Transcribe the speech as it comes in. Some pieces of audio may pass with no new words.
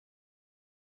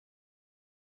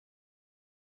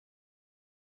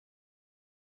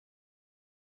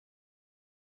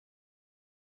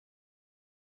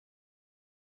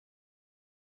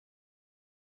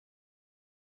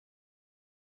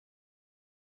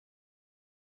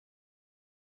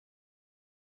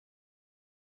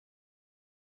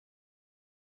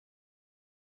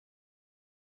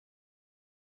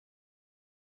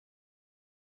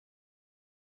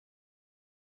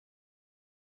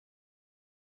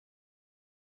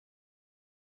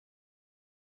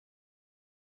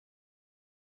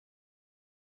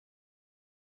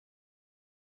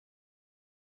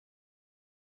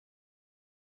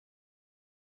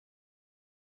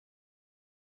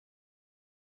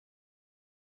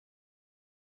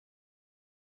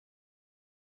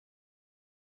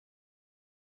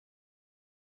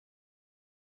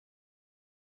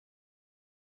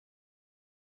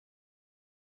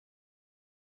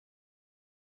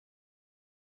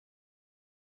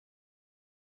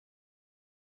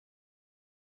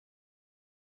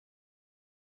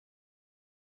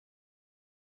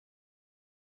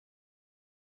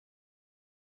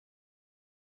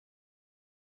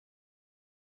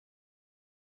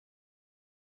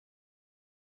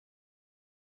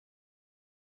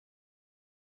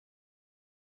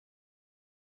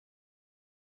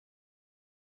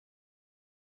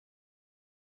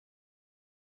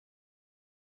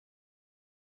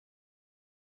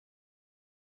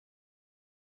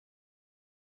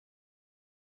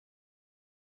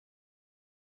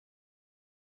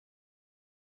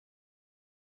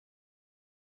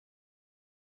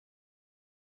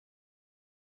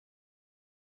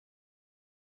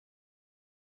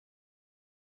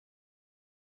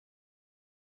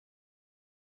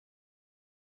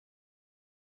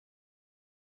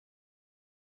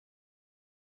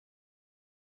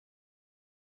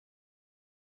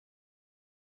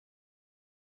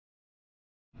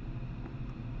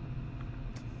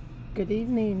Good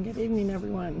evening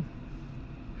everyone.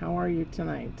 How are you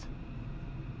tonight?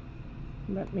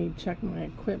 Let me check my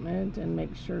equipment and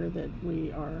make sure that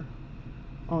we are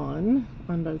on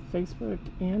both Facebook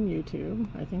and YouTube.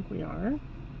 I think we are.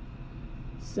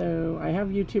 So I have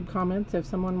YouTube comments. If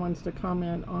someone wants to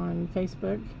comment on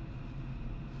Facebook,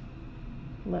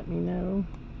 let me know.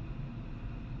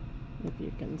 If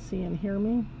you can see and hear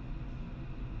me,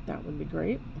 that would be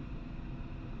great.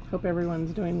 Hope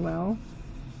everyone's doing well.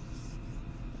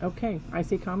 Okay, I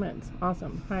see comments.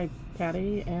 Awesome. Hi,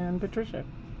 Patty and Patricia.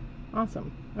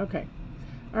 Awesome. Okay.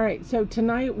 All right. So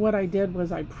tonight what I did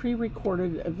was I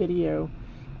pre-recorded a video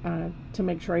to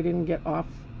make sure I didn't get off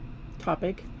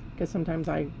topic, because sometimes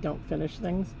I don't finish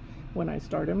things when I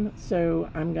start them. So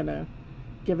I'm going to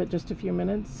give it just a few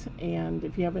minutes. And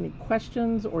if you have any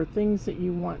questions or things that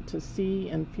you want to see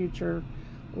in future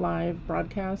live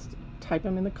broadcasts, type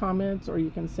them in the comments, or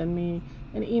you can send me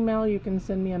an email. You can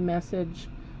send me a message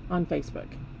on Facebook.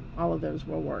 All of those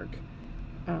will work.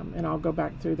 And I'll go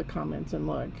back through the comments and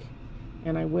look.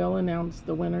 And I will announce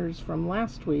the winners from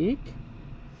last week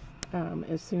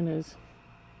as soon as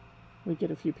we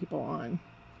get a few people on.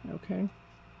 Okay?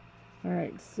 All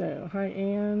right, so hi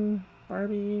Ann,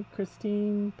 Barbie,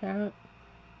 Christine, Pat,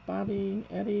 Bobby,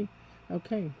 Eddie.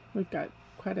 Okay, we've got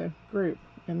quite a group.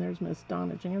 And there's Miss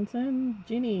Donna Jansen.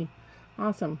 Jeannie,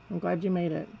 awesome. I'm glad you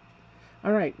made it.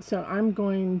 All right, so I'm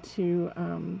going to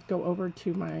go over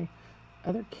to my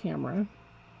other camera.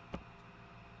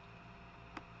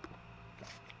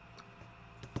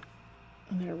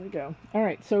 There we go. All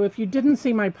right, so if you didn't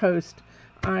see my post,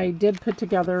 I did put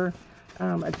together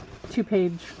a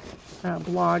 2-page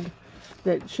blog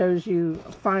that shows you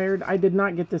fired. I did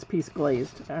not get this piece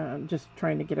glazed, just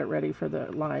trying to get it ready for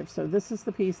the live. So this is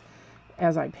the piece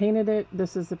as I painted it.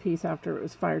 This is the piece after it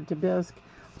was fired to bisque.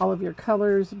 All of your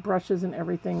colors, brushes, and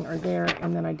everything are there.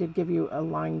 And then I did give you a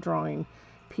line drawing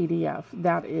PDF.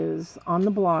 That is on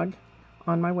the blog,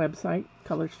 on my website,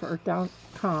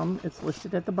 colorsforearth.com. It's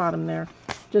listed at the bottom there.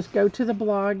 Just go to the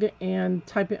blog and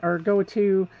type it, or go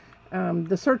to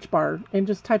the search bar and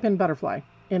just type in butterfly,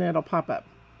 and it'll pop up.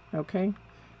 Okay.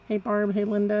 Hey Barb. Hey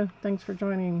Linda. Thanks for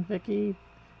joining. Vicky,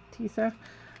 Tisa.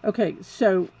 Okay,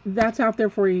 so that's out there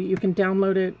for you. You can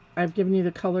download it. I've given you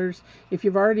the colors. If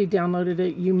you've already downloaded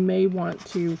it, you may want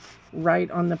to write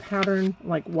on the pattern,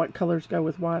 like what colors go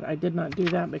with what. I did not do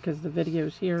that because the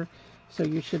video's here, so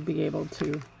you should be able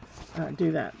to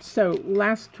do that. So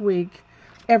last week,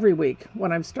 every week,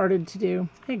 what I've started to do,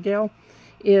 hey Gail,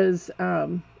 is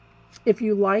if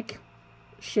you like,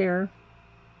 share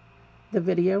the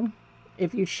video.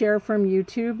 If you share from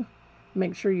YouTube,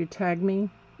 make sure you tag me,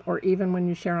 or even when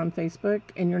you share on Facebook,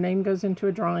 and your name goes into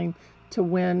a drawing to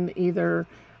win either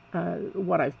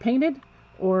what I've painted,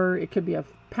 or it could be a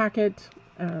packet.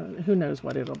 Who knows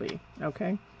what it'll be,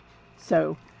 okay?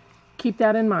 So keep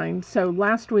that in mind. So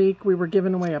last week we were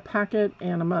giving away a packet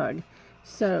and a mug.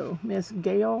 So Miss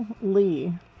Gail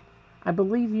Lee, I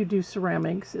believe you do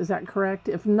ceramics. Is that correct?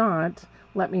 If not,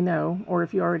 let me know, or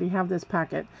if you already have this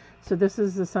packet. So this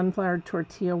is the sunflower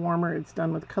tortilla warmer. It's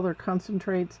done with color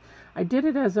concentrates. I did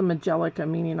it as a Magelica,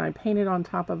 meaning I painted on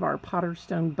top of our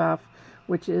Potterstone buff,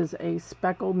 which is a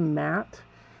speckled matte.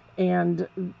 And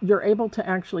you're able to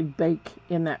actually bake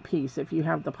in that piece if you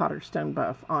have the Potterstone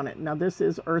buff on it. Now this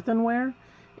is earthenware.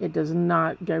 It does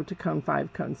not go to cone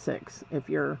 5, cone 6 if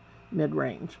you're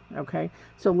mid-range. Okay,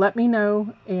 so let me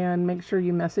know and make sure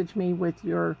you message me with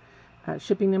your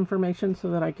shipping information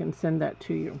so that I can send that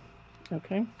to you.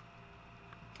 Okay.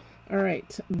 All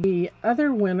right, the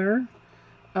other winner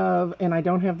of, and I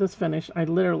don't have this finished, I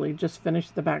literally just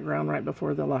finished the background right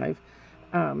before the live.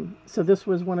 So this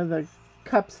was one of the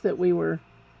cups that we were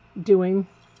doing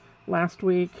last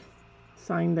week,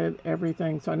 signed it,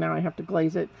 everything. So now I have to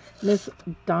glaze it. Miss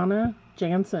Donna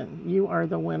Jansen, you are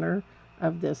the winner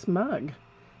of this mug.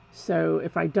 So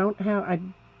if I don't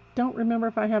remember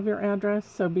if I have your address,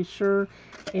 so be sure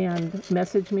and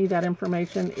message me that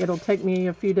information. It'll take me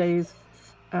a few days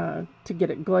to get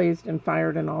it glazed and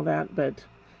fired and all that, but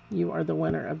you are the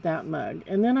winner of that mug.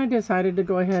 And then I decided to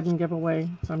go ahead and give away,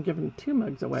 so I'm giving 2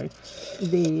 mugs away,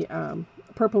 the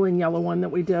purple and yellow one that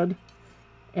we did,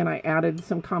 and I added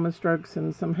some comma strokes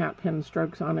and some hat pin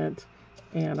strokes on it,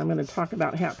 and I'm going to talk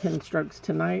about hat pin strokes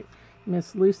tonight.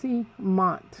 Miss Lucy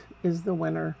Mott is the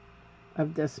winner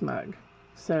of this mug.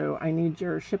 So I need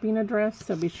your shipping address,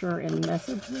 so be sure and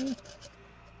message me.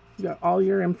 You got all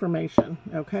your information,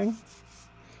 okay?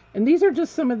 And these are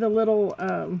just some of the little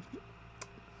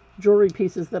jewelry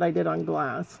pieces that I did on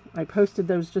glass. I posted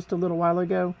those just a little while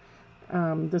ago.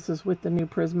 This is with the new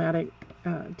prismatic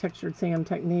textured sand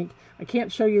technique. I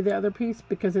can't show you the other piece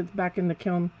because it's back in the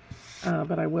kiln,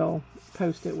 but I will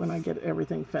post it when I get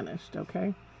everything finished,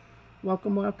 okay?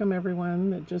 Welcome, welcome everyone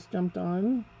that just jumped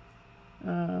on.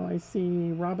 I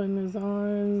see Robin is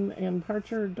on, and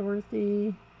Parcher,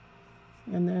 Dorothy,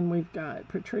 and then we've got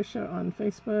Patricia on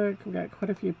Facebook. We've got quite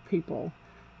a few people.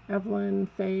 Evelyn,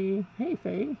 Faye, hey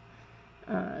Faye,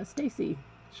 Stacy,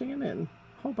 Shannon,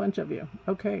 a whole bunch of you.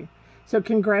 Okay, so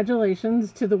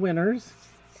congratulations to the winners,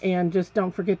 and just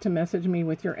don't forget to message me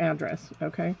with your address,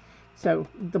 okay? So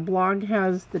the blog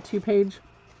has the 2-page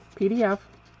PDF,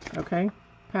 okay,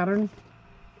 pattern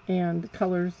and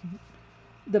colors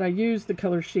that I use, the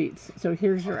color sheets. So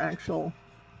here's your actual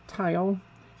tile.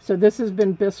 So this has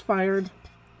been bisque fired,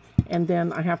 and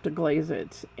then I have to glaze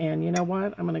it. And you know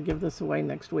what? I'm going to give this away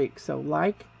next week. So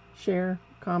like, share,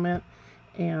 comment,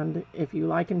 and if you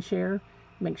like and share,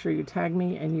 make sure you tag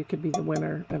me, and you could be the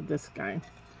winner of this guy.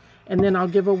 And then I'll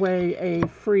give away a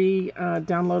free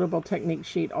downloadable technique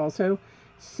sheet also.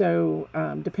 So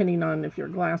depending on if you're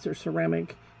glass or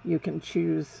ceramic, you can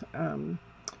choose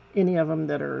any of them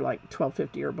that are like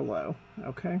 $12.50 or below.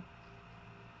 Okay.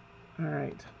 All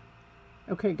right.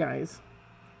 Okay, guys.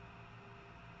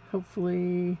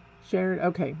 Hopefully shared.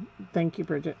 Okay. Thank you,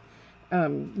 Bridget.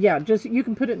 Yeah, just you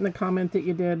can put it in the comment that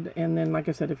you did, and then like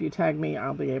I said, if you tag me,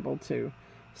 I'll be able to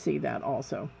see that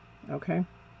also. Okay.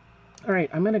 All right.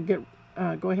 I'm gonna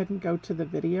go ahead and go to the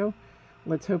video.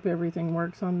 Let's hope everything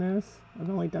works on this. I've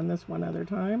only done this one other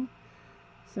time,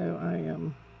 so I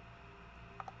am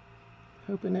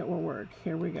hoping it will work.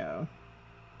 Here we go.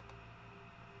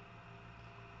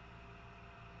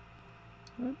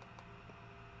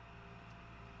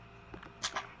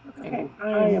 Okay,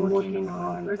 I am working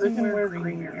on earthenware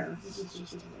greenware. This is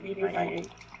just an 8x8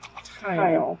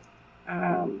 tile.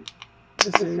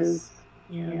 This is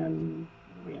in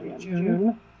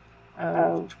June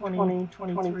of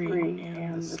 2023,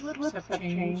 and the slips have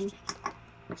changed.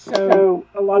 So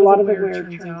a lot of the wear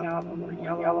turns out more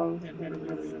yellow than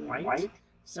really white.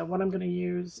 So what I'm going to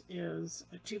use is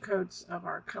 2 coats of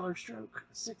our Color Stroke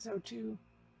 602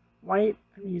 white.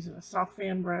 I'm using a soft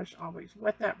fan brush. Always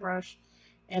wet that brush,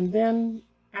 and then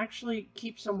actually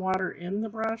keep some water in the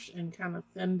brush and kind of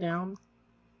thin down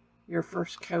your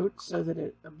first coat so that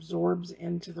it absorbs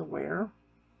into the wear.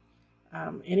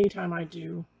 Anytime I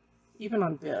do, even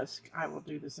on bisque, I will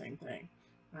do the same thing.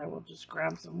 I will just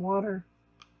grab some water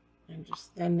and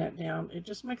just thin that down. It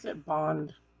just makes it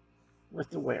bond with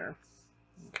the wear.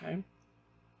 Okay.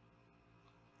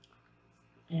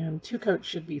 And 2 coats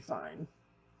should be fine.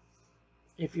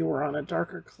 If you were on a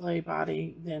darker clay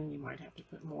body, then you might have to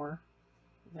put more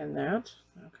than that.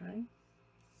 Okay.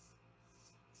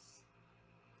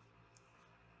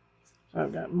 So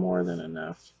I've got more than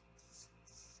enough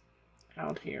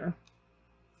out here.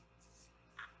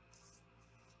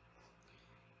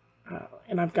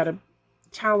 And I've got a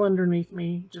towel underneath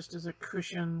me just as a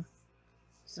cushion,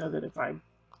 so that if I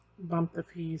bump the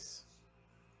piece,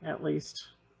 at least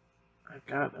I've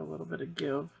got a little bit of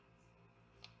give.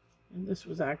 And this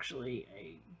was actually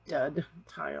a dud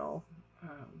tile,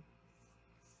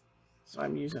 so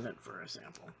I'm using it for a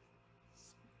sample.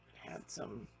 It had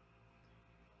some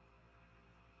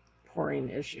pouring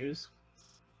issues.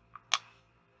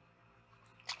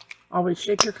 Always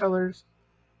shake your colors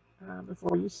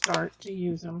before you start to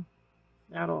use them.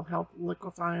 That'll help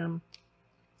liquefy them,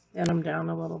 thin them down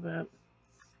a little bit.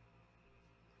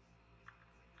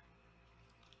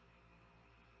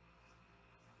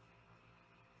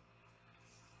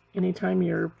 Anytime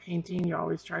you're painting, you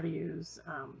always try to use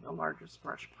the largest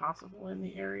brush possible in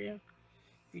the area.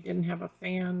 If you didn't have a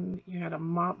fan, you had a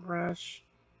mop brush,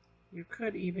 you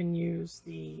could even use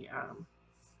the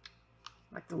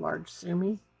like the large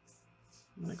sumi.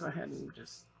 I'm going to go ahead and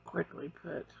just quickly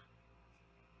put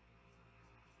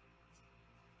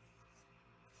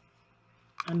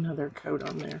another coat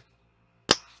on there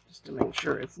just to make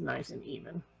sure it's nice and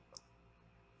even.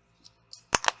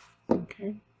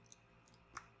 Okay.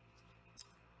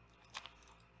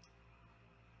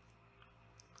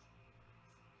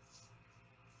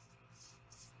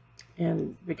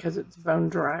 And because it's bone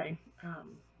dry,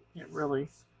 it really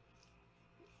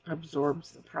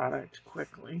absorbs the product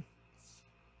quickly.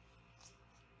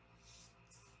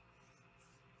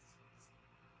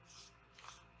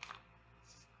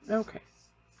 Okay.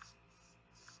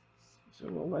 So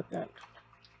we'll let that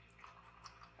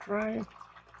dry,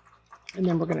 and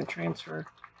then we're going to transfer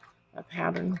a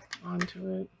pattern onto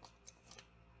it.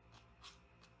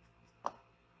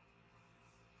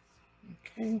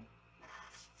 Okay.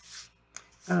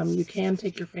 You can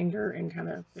take your finger and kind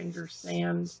of finger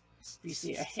sand If you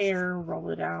see a hair, roll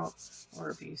it out, or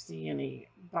if you see any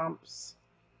bumps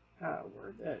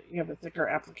where you have a thicker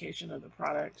application of the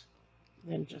product,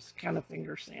 then just kind of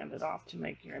finger sand it off to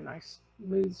make you a nice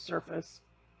smooth surface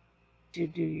to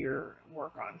do your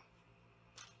work on.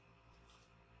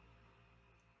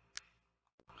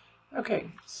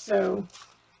 Okay, so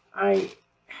I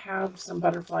have some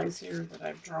butterflies here that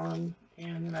I've drawn,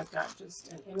 and then I've got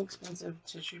just an inexpensive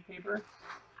tissue paper,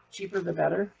 cheaper the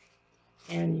better,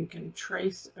 and you can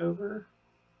trace over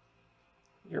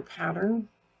your pattern.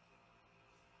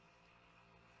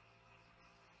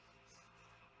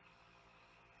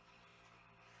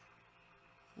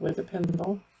 With a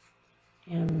pencil,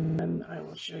 and then I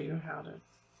will show you how to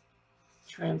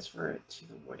transfer it to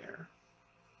the wear.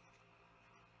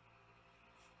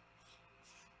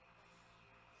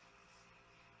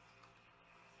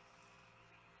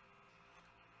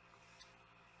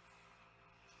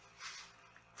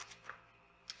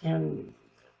 And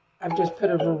I've just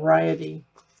put a variety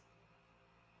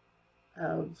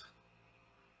of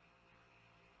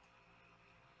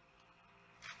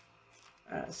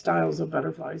styles of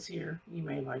butterflies here. You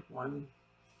may like one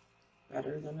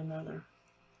better than another.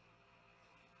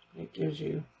 It gives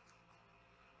you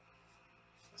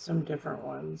some different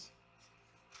ones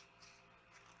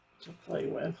to play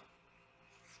with.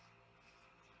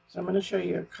 So I'm going to show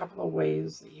you a couple of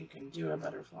ways that you can do a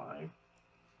butterfly.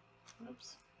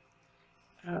 Oops.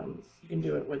 You can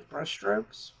do it with brush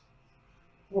strokes,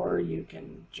 or you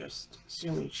can just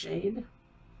sumi shade.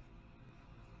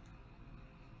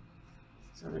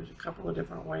 So there's a couple of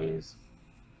different ways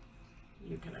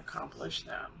you can accomplish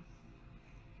that.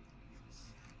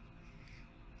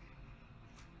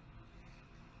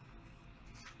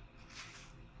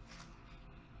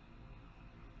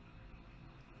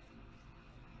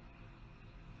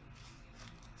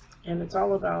 And it's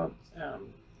all about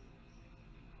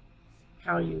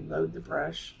how you load the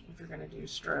brush if you're going to do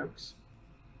strokes.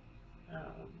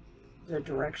 The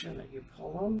direction that you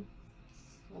pull them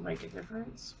will make a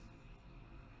difference.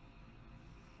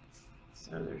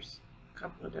 So there's a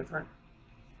couple of different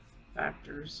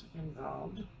factors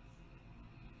involved.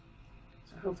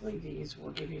 So hopefully these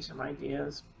will give you some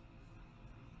ideas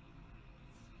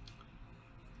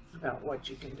about what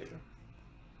you can do.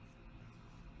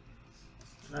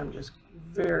 And I'm just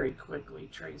very quickly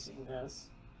tracing this,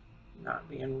 not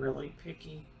being really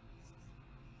picky,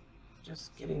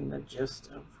 just getting the gist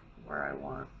of where I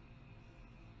want,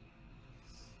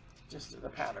 gist of the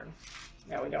pattern.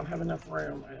 Now we don't have enough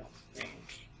room, I don't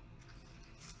think.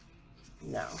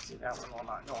 No, see, that one will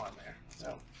not go on there.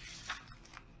 So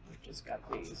we've just got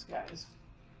these guys.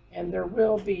 And there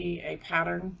will be a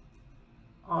pattern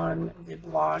on the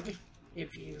blog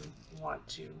if you want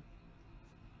to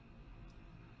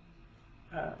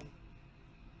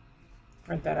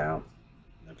print that out,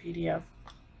 the PDF.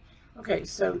 Okay,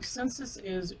 so since this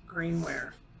is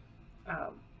greenware,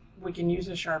 we can use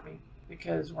a Sharpie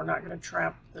because we're not going to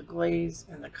trap the glaze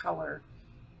and the color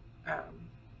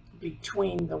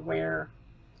between the wear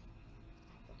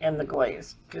and the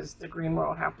glaze, because the greenware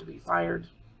will have to be fired.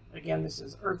 Again, this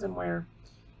is earthenware,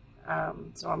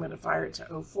 so I'm going to fire it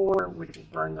to 04, which will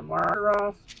burn the marker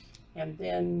off, and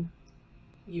then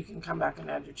you can come back and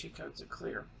add your 2 coats of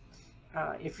clear.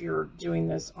 If you're doing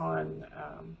this on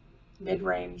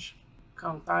mid-range,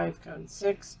 cone 5, cone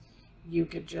 6, you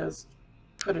could just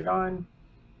put it on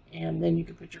and then you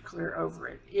could put your clear over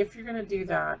it. If you're going to do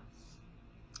that,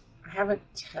 I haven't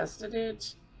tested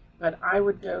it, but I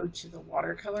would go to the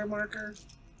watercolor marker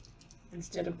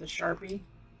instead of the Sharpie,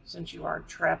 since you are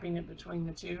trapping it between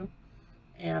the two.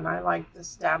 And I like the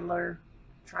Staedtler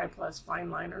Tri-Plus fine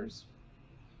liners.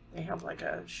 They have like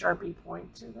a Sharpie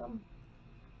point to them,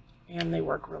 and they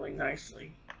work really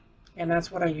nicely. And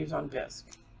that's what I use on bisque,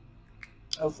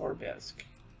 04 bisque.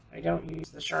 I don't use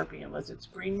the Sharpie unless it's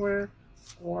greenware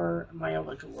or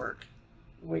Myolica work,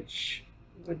 which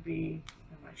would be,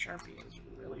 and my Sharpie is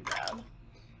really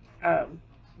bad.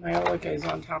 Myolica is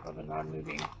on top of a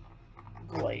non-moving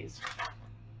glaze.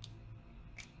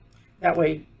 That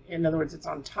way, in other words, it's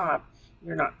on top,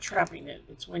 you're not trapping it.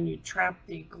 It's when you trap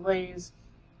the glaze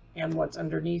and what's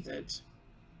underneath it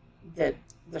that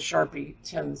the Sharpie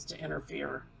tends to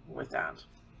interfere with that.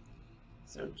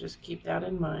 So just keep that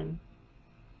in mind.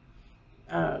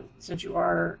 Since you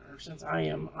are, or since I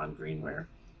am on greenware,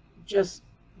 just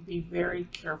be very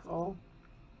careful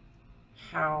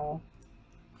how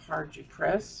hard you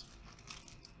press.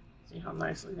 See how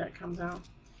nicely that comes out?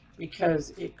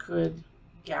 Because it could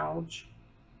gouge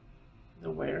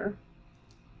the wear.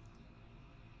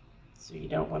 So you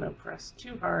don't want to press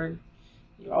too hard.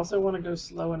 You also want to go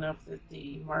slow enough that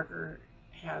the marker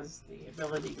has the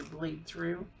ability to bleed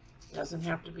through. It doesn't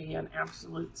have to be an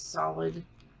absolute solid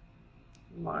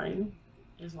line,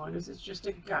 as long as it's just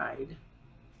a guide.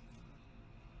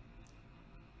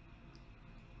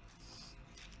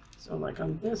 So like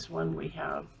on this one, we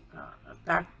have a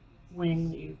back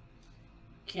wing. You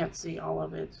can't see all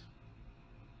of it.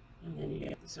 And then you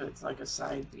get, so it's like a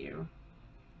side view.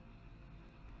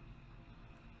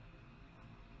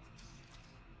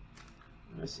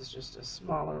 And this is just a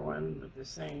smaller one with the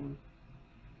same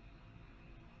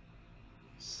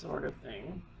sort of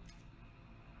thing.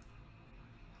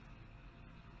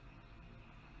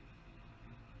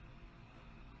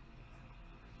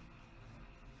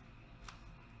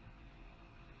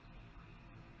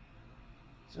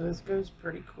 So this goes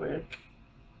pretty quick.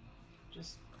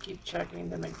 Just keep checking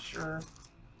to make sure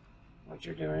what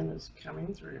you're doing is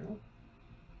coming through.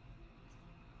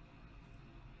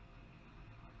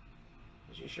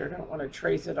 Because you sure don't want to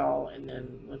trace it all and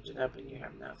then lift it up and you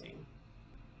have nothing.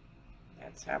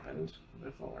 That's happened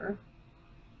before.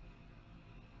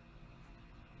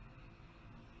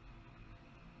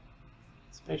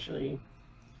 Especially,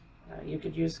 you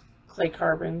could use clay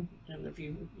carbon, and if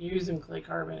you're using clay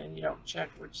carbon and you don't check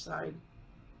which side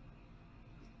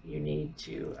you need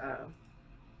to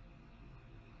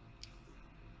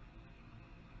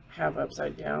have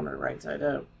upside down or right side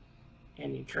up,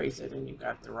 and you trace it and you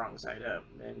got the wrong side up,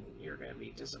 then you're going to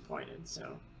be disappointed.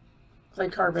 So clay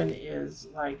carbon is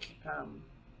like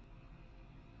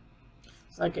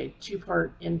it's like a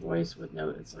two-part invoice with no,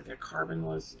 it's like a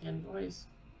carbonless invoice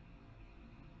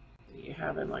that you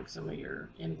have in like some of your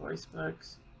invoice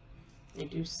books. They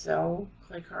do sell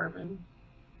clay carbon.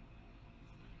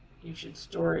 You should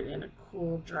store it in a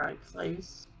cool, dry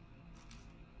place.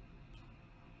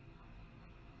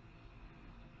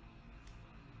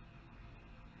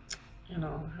 And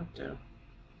I'll have to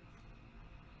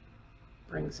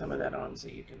bring some of that on so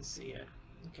you can see it,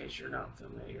 in case you're not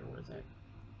familiar with it.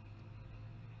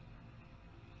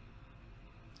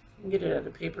 You can get it at a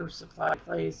paper supply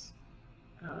place.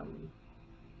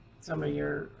 Some of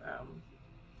your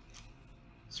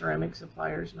ceramic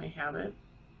suppliers may have it.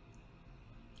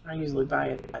 I usually buy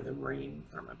it by the ream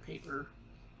from a paper,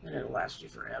 and it'll last you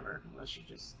forever, unless you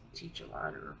just teach a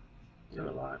lot or do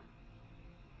a lot.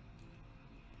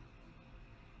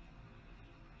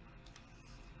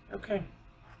 Okay,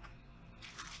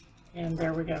 and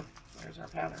there we go. There's our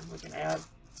pattern. We can add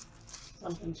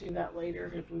something to that later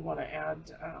if we want to add,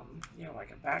 you know,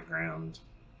 like a background.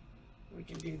 We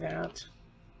can do that.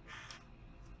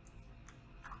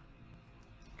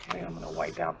 Okay, I'm going to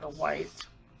wipe out the white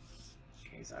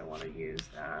in case I want to use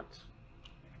that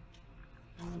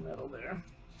in the middle there.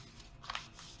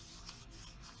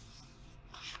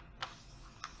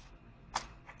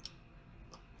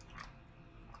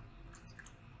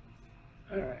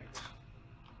 All right.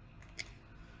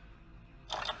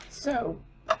 So,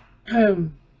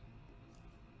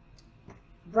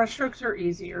 brush strokes are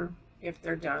easier if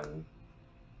they're done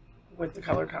with the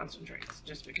color concentrates,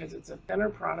 just because it's a thinner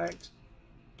product.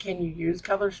 Can you use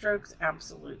color strokes?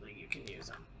 Absolutely, you can use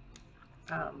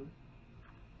them.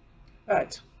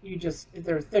 But you just,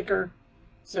 they're thicker,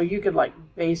 so you could like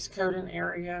base coat an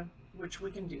area, which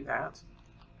we can do that.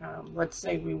 Let's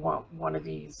say we want one of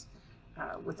these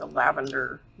with a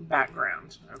lavender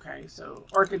background. Okay, so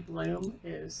Orchid Bloom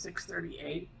is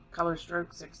 638, color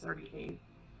stroke 638.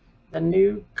 The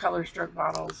new color stroke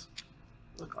bottles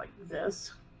look like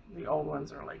this. The old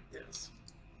ones are like this.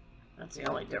 That's the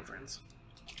only difference.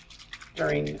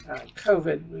 During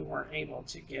COVID, we weren't able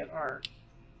to get our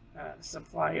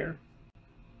supplier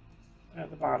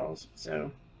the bottles,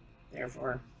 so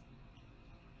therefore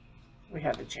we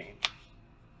had to change.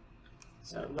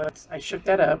 So I shook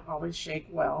that up. Always shake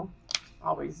well.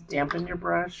 Always dampen your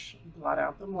brush, blot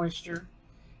out the moisture,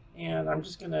 and I'm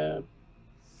just gonna,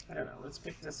 I don't know, let's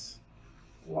pick this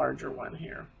larger one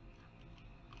here.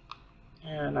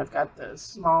 And I've got the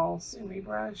small sumi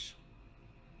brush,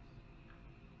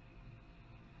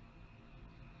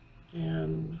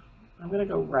 and I'm going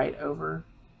to go right over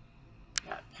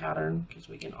that pattern because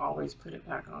we can always put it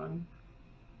back on.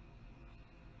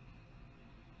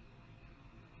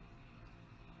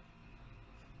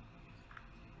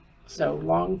 So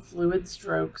long fluid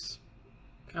strokes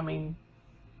coming.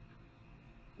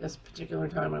 This particular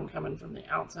time I'm coming from the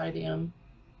outside in.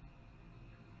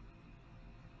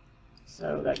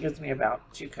 So that gives me about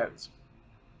 2 coats.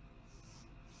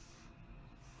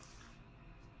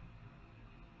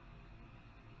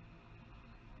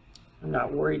 I'm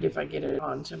not worried if I get it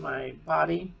onto my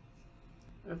body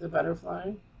of the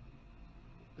butterfly,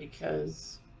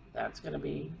 because that's going to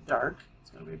be dark.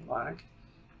 It's going to be black.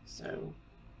 So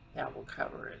that will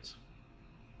cover it.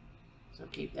 So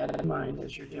keep that in mind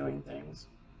as you're doing things.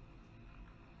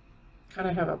 Kind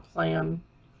of have a plan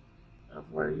of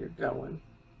where you're going.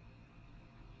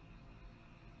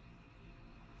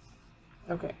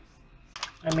 Okay,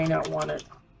 I may not want it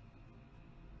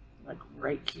like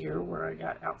right here where I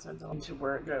got outside the line to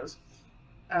where it goes.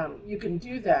 You can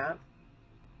do that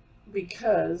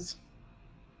because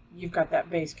you've got that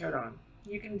base coat on.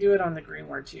 You can do it on the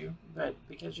greenware too, but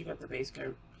because you got the base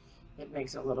coat, it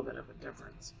makes a little bit of a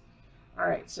difference. All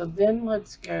right, so then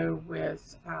let's go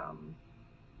with,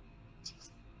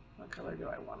 what color do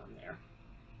I want in there?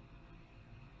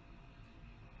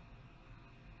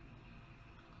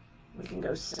 We can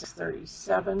go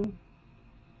 637,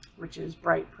 which is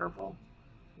bright purple,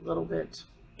 a little bit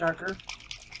darker.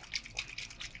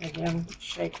 Again,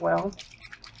 shake well.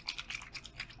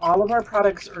 All of our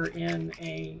products are in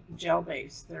a gel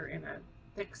base. They're in a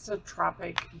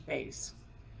thixotropic base,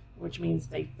 which means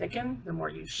they thicken. The more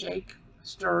you shake,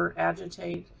 stir,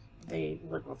 agitate, they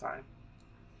liquefy.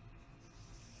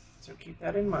 So keep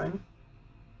that in mind.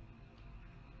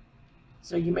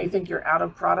 So you may think you're out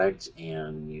of product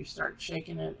and you start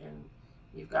shaking it and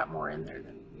you've got more in there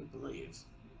than you believe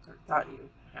or thought you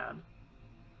had.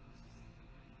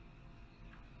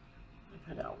 I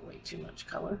put out way too much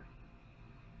color.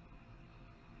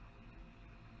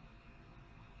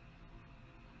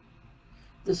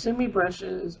 The Sumi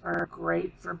brushes are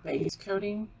great for base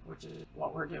coating, which is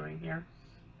what we're doing here.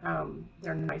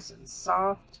 They're nice and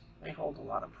soft. They hold a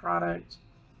lot of product.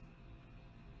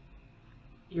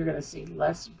 You're going to see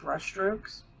less brush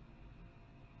strokes.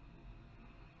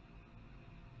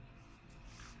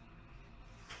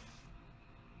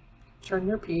 Turn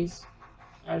your piece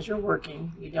as you're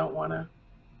working. You don't want to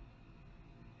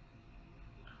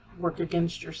work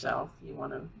against yourself. You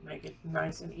want to make it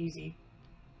nice and easy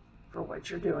for what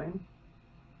you're doing.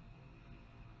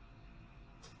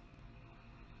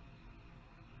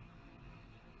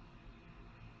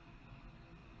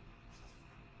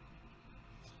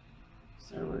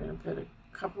 So we're going to put a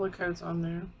couple of coats on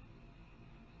there.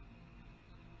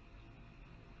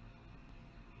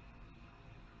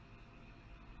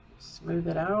 Smooth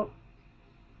it out.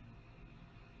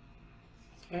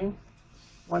 Okay.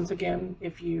 Once again,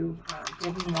 if you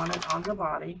didn't want it on the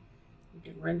body,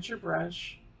 you can rinse your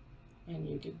brush and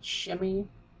you can shimmy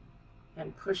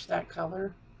and push that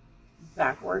color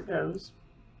back where it goes.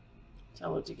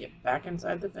 Tell it to get back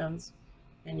inside the fence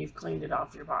and you've cleaned it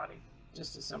off your body.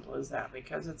 Just as simple as that,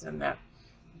 because it's in that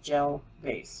gel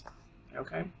base.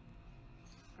 Okay?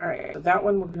 Alright, so that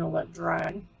one we're going to let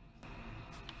dry.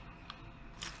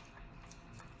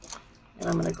 And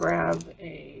I'm going to grab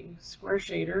a square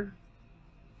shader.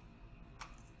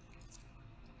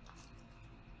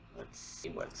 Let's see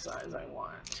what size I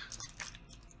want.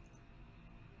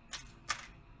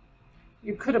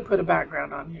 You could have put a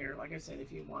background on here, like I said,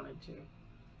 if you wanted to.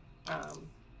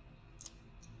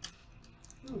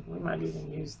 We might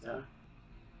even use the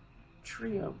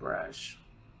trio brush.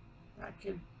 That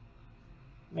could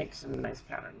make some nice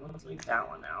pattern. Let's leave that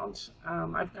one out.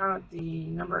 I've got the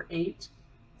number 8,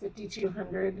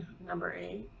 5200, number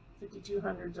 8.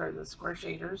 5200s are the square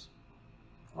shaders,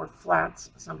 or flats,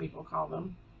 some people call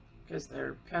them, because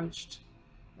they're pinched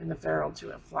in the ferrule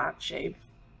to a flat shape.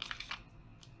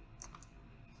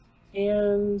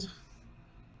 And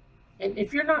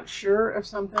if you're not sure of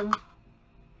something,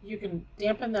 you can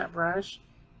dampen that brush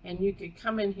and you could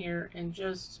come in here and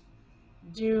just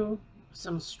do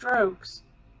some strokes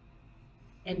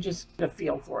and just get a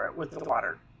feel for it with the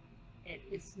water.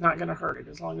 It's not going to hurt it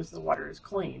as long as the water is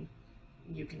clean.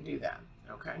 You can do that,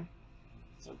 okay?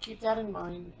 So keep that in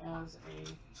mind as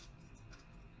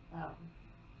a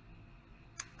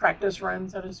practice run,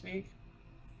 so to speak.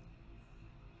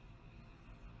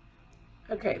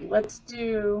 Okay, let's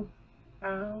do,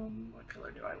 what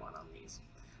color do I want on these?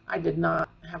 I did not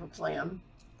have a plan.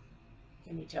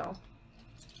 Can you tell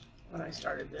when I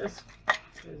started this?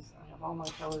 Because I have all my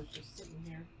colors just sitting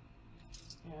here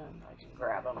and I can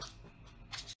grab them.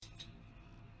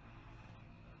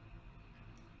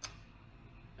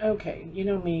 Okay, you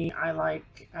know me, I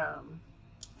like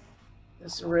the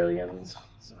ceruleans,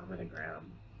 so I'm going to grab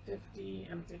 50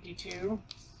 and 52,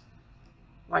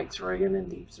 light cerulean and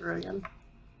deep cerulean.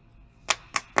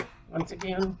 Once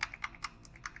again,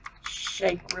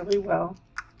 shake really well.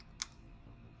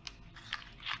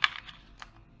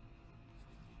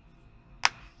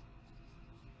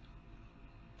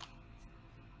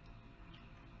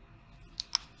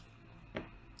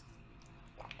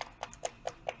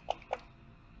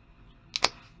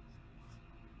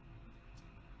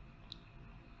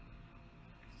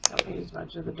 Don't use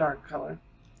much of the dark color.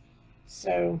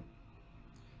 So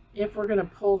if we're going to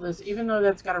pull this, even though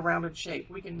that's got a rounded shape,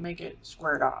 we can make it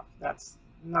squared off. That's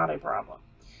not a problem.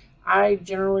 I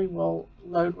generally will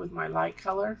load with my light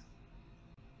color.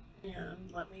 And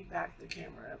let me back the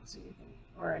camera up so you can,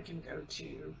 or I can go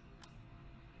to,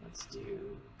 let's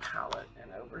do palette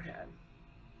and overhead.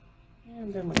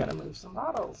 And then we got to move some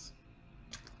bottles.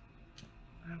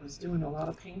 I was doing a lot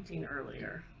of painting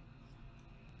earlier.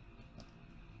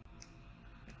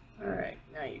 All right,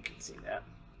 now you can see that,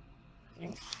 I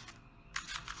think.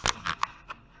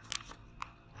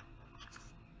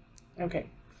 Okay,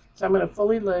 so I'm going to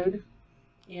fully load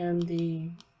in the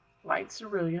light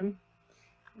cerulean,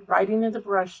 riding of the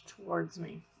brush towards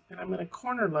me, and I'm going to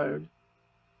corner load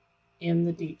in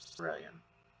the deep cerulean.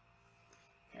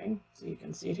 Okay, so you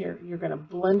can see it here. You're going to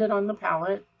blend it on the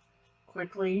palette,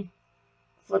 quickly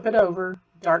flip it over,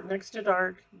 dark next to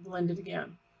dark, blend it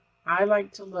again. I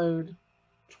like to load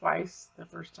twice the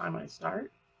first time I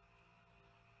start.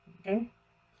 Okay,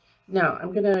 now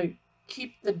I'm going to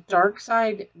keep the dark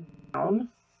side down,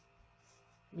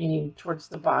 meaning towards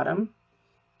the bottom,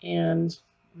 and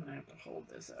I'm going to have to hold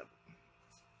this up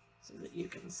so that you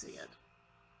can see it.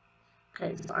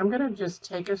 Okay, so I'm going to just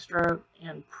take a stroke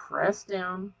and press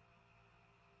down,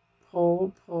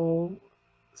 pull, pull,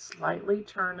 slightly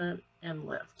turn it, and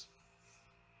lift.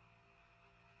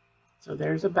 So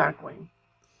there's a back wing.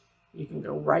 You can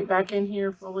go right back in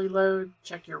here, fully load,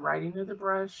 check your riding of the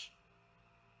brush,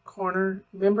 corner.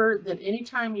 Remember that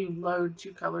anytime you load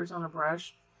two colors on a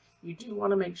brush, you do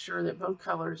want to make sure that both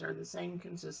colors are the same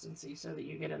consistency so that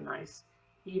you get a nice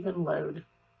even load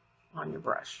on your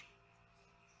brush.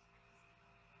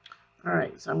 All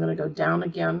right, so I'm going to go down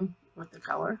again with the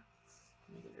color.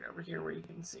 Let me get it over here where you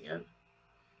can see it.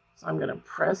 So I'm going to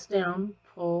press down,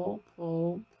 pull,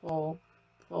 pull, pull,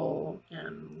 pull,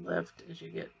 and lift as you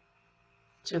get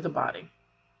to the body.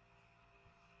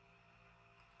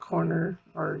 Corner,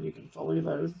 or you can fully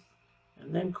load,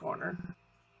 and then corner.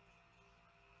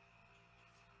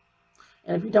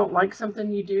 And if you don't like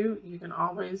something you do, you can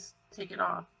always take it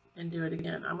off and do it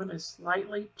again. I'm going to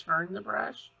slightly turn the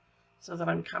brush so that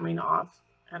I'm coming off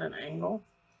at an angle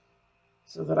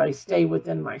so that I stay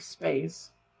within my space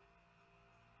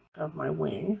of my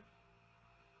wing.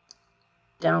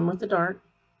 Down with the dark,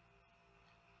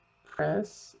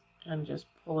 press, and just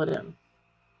pull it in.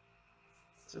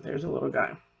 So there's a little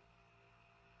guy.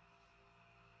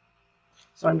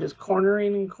 So I'm just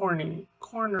cornering and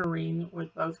cornering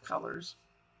with both colors.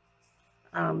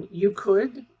 You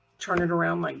could turn it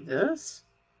around like this,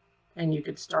 and you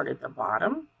could start at the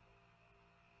bottom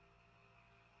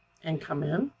and come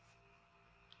in,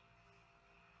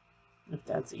 if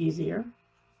that's easier.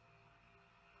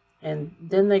 And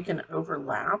then they can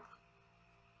overlap.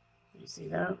 You see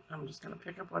that? I'm just going to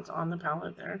pick up what's on the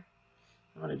palette there.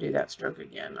 I'm going to do that stroke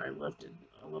again. I lifted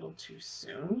a little too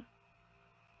soon.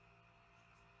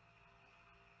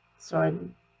 So I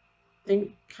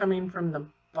think coming from the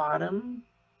bottom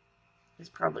is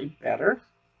probably better.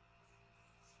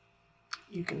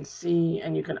 You can see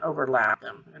and you can overlap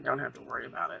them and don't have to worry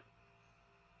about it.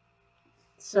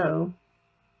 So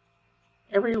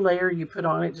every layer you put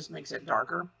on it just makes it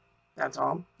darker. That's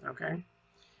all. Okay.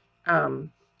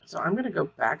 So I'm going to go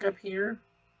back up here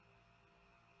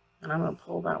and I'm going to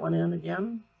pull that one in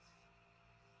again.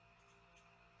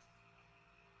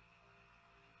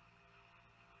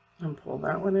 And pull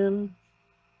that one in.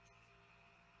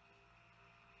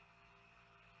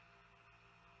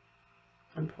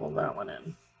 And pull that one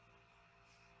in.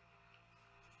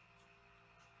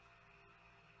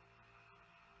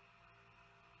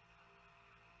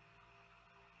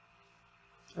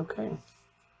 Okay.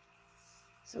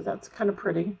 So that's kind of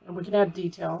pretty, and we can add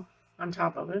detail on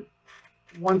top of it.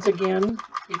 Once again,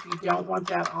 if you don't want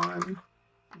that on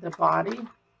the body,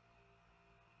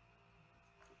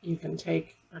 you can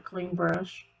take a clean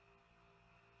brush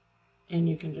and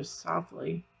you can just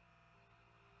softly,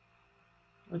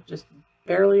 with just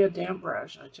barely a damp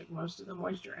brush, I took most of the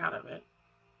moisture out of it,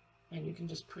 and you can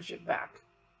just push it back.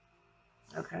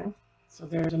 Okay, so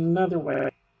there's another way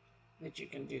that you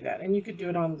can do that, and you could do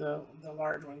it on the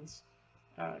large ones.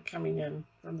 Coming in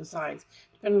from the sides.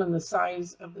 Depending on the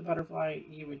size of the butterfly,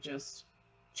 you would just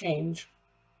change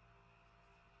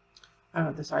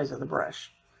the size of the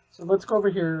brush. So let's go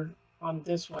over here on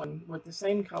this one with the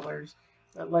same colors,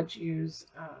 but let's use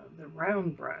the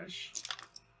round brush.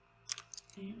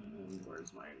 And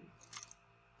where's my...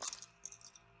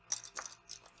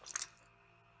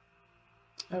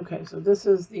 Okay, so this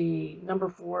is the number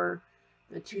 4,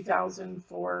 the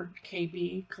 2004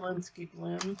 KB Kolinsky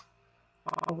blend.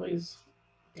 Always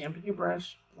dampen your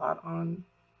brush, blot on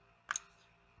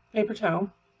paper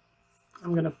towel.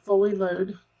 I'm going to fully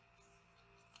load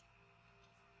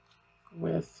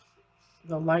with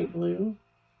the light blue.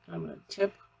 I'm going to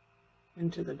tip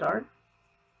into the dark.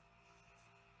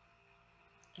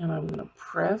 And I'm going to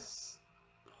press,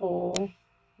 pull,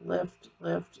 lift,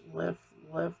 lift, lift,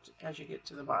 lift as you get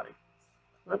to the body.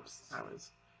 Whoops, I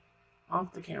was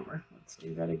off the camera. Let's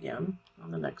do that again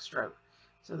on the next stroke.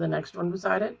 So the next one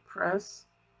beside it, press,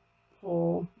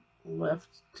 pull, lift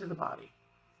to the body.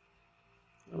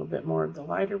 A little bit more of the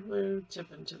lighter blue,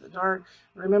 tip into the dark.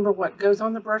 Remember, what goes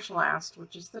on the brush last,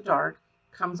 which is the dark,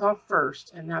 comes off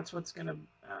first, and that's what's going to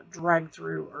drag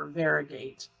through or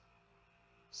variegate.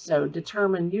 So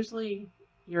determine, usually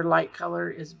your light color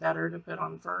is better to put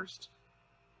on first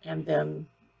and then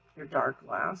your dark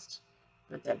last,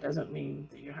 but that doesn't mean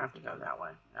that you have to go that way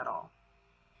at all.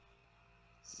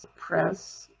 So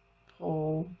press,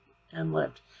 pull, and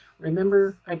lift.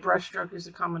 Remember, a brush stroke is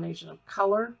a combination of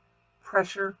color,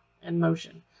 pressure, and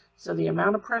motion. So the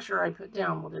amount of pressure I put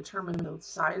down will determine the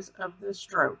size of the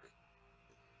stroke.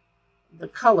 The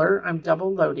color, I'm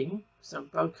double loading, so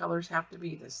both colors have to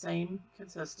be the same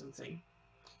consistency.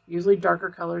 Usually darker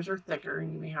colors are thicker,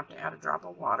 and you may have to add a drop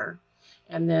of water.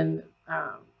 And then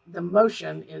the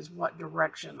motion is what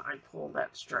direction I pull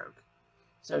that stroke.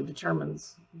 So it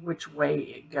determines which way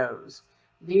it goes.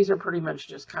 These are pretty much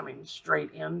just coming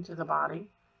straight into the body.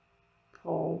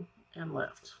 Pull and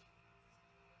lift.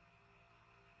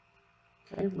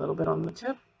 Okay, a little bit on the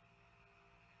tip.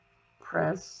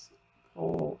 Press,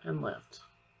 pull, and lift.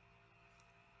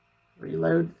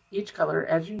 Reload each color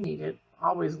as you need it.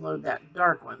 Always load that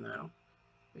dark one though,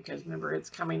 because remember, it's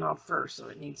coming off first, so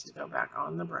it needs to go back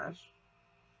on the brush.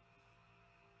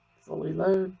 Fully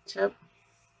load, tip,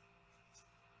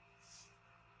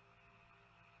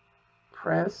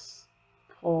 press,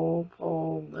 pull,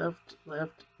 pull, lift,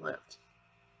 lift, lift.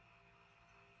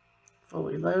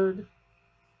 Fully load,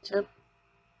 tip,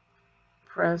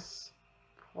 press,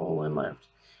 pull, and lift.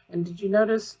 And did you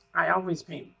notice I always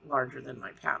paint larger than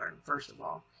my pattern, first of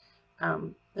all.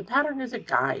 The pattern is a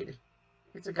guide.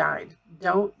 It's a guide.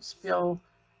 Don't feel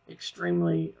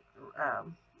extremely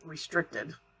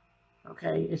restricted,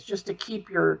 okay? It's just to keep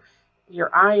your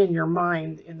eye and your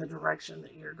mind in the direction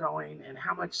that you're going and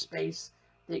how much space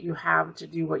that you have to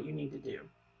do what you need to do,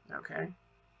 okay?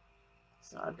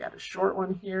 So I've got a short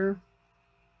one here.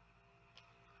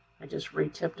 I just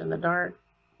re-tipped in the dark.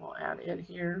 We'll add it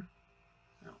here.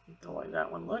 The way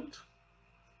that one looked.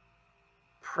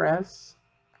 Press,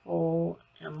 pull,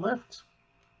 and lift.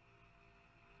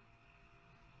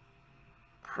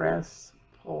 Press,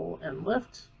 pull, and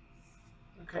lift.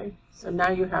 Okay, so now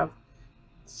you have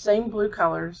same blue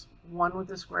colors, one with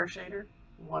the square shader,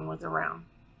 one with the round.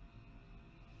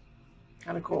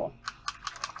 Kind of cool.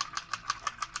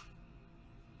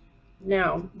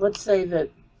 Now, let's say that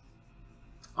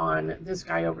on this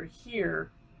guy over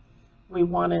here, we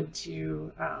wanted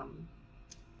to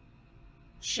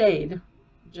shade,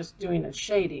 just doing a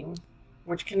shading,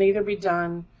 which can either be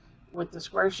done with the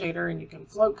square shader and you can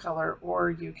float color, or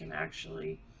you can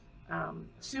actually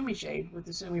sumi shade with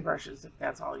the sumi brushes if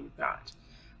that's all you've got.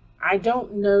 I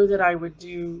don't know that I would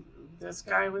do this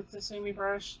guy with the sumi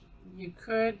brush. You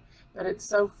could, but it's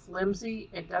so flimsy.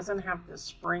 It doesn't have the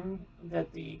spring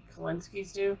that the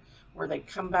Kalinskis do, where they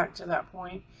come back to that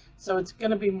point. So it's going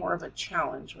to be more of a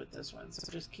challenge with this one.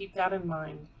 So just keep that in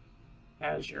mind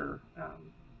as you're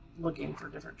looking for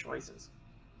different choices.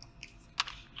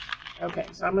 Okay,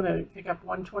 so I'm going to pick up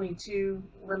 122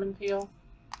 lemon peel,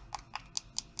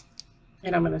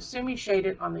 and I'm going to sumi shade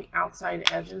it on the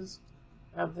outside edges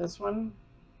of this one.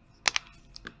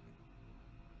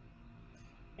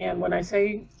 And when I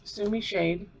say sumi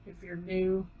shade, if you're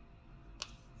new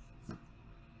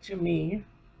to me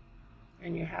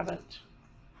and you haven't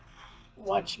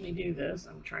watched me do this,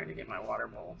 I'm trying to get my water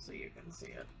bowl so you can see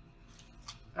it.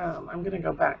 I'm going to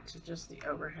go back to just the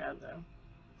overhead though,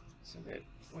 so that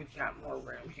we've got more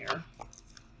room here.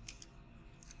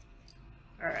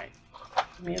 All right,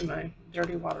 me and my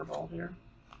dirty water bowl here.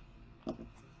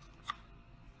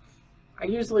 I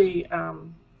usually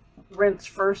rinse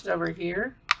first over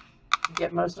here,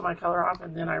 get most of my color off,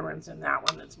 and then I rinse in that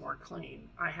one that's more clean.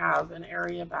 I have an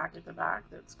area back at the back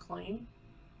that's clean.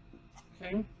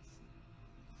 Okay.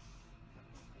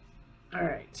 All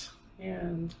right,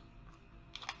 and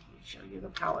let me show you the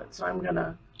palette. So I'm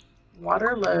gonna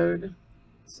water load.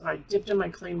 So I dipped in my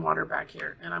clean water back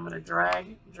here, and I'm gonna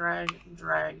drag, drag,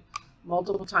 drag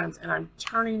multiple times, and I'm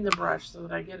turning the brush so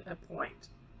that I get a point,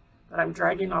 but I'm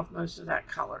dragging off most of that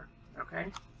color, okay?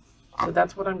 So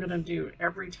that's what I'm gonna do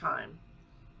every time.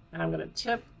 And I'm gonna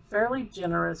tip fairly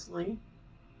generously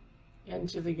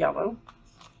into the yellow,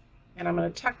 and I'm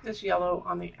going to tuck this yellow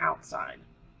on the outside.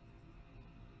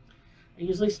 I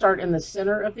usually start in the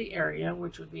center of the area,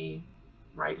 which would be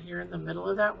right here in the middle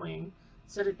of that wing.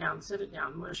 Sit it down,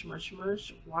 mush, mush,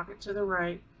 mush, walk it to the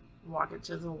right, walk it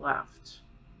to the left,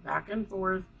 back and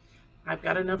forth. I've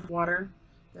got enough water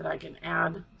that I can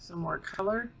add some more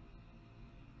color,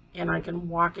 and I can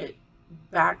walk it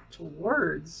back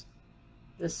towards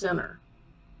the center.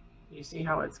 You see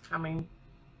how it's coming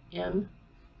in?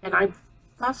 And I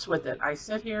fuss with it. I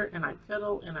sit here and I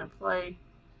fiddle and I play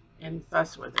and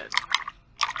fuss with it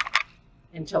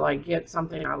until I get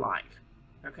something I like.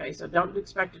 Okay, so don't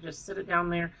expect to just sit it down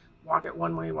there, walk it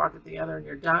one way, walk it the other, and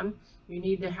you're done. You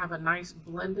need to have a nice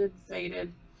blended,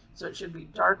 faded, so it should be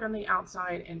dark on the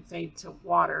outside and fade to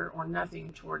water or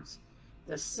nothing towards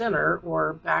the center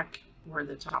or back where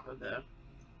the top of the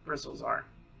bristles are.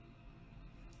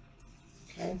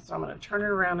 Okay, so I'm going to turn it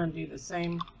around and do the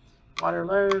same. Water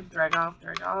load, drag off,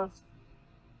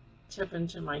 tip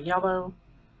into my yellow,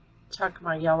 tuck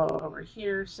my yellow over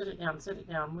here, sit it down,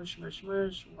 mush, mush,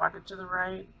 mush, walk it to the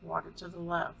right, walk it to the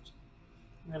left.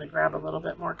 I'm going to grab a little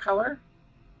bit more color,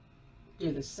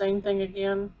 do the same thing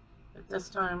again, but this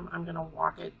time I'm going to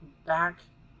walk it back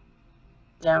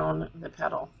down the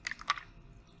petal.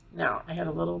 Now, I had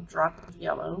a little drop of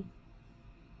yellow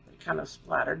that kind of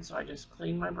splattered, so I just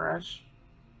cleaned my brush.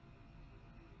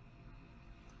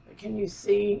 But can you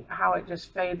see how it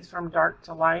just fades from dark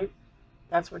to light?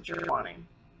 That's what you're wanting.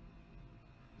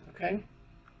 Okay?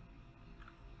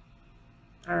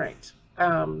 All right.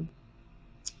 Then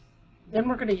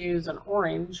we're going to use an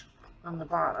orange on the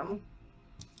bottom.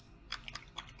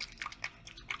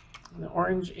 And the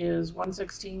orange is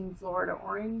 116 Florida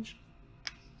orange.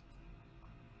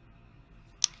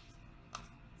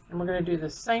 And we're going to do the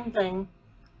same thing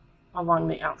along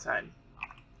the outside.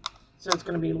 So it's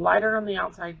going to be lighter on the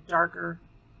outside, darker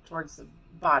towards the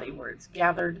body where it's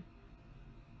gathered.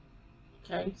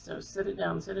 Okay, so sit it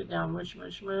down, mush,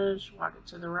 mush, mush, walk it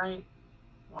to the right,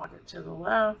 walk it to the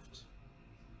left,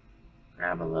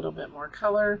 grab a little bit more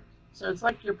color. So it's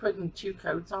like you're putting two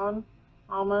coats on,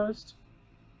 almost.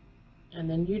 And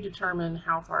then you determine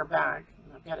how far back.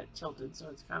 And I've got it tilted, so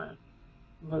it's kind of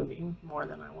moving more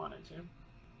than I wanted to.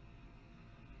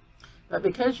 But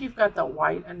because you've got the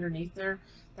white underneath there,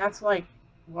 that's like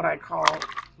what I call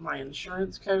my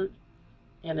insurance coat,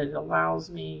 and it allows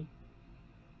me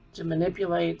to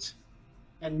manipulate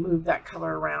and move that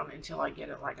color around until I get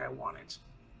it like I want it.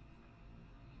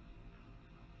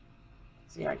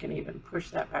 See, I can even push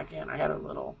that back in. I had a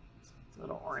little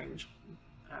orange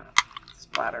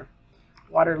splatter.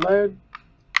 Water load,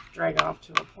 drag off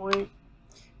to a point.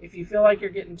 If you feel like you're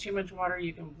getting too much water,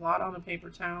 you can blot on a paper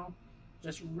towel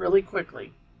just really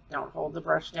quickly. Don't hold the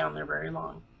brush down there very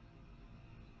long.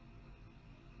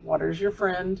 Water's your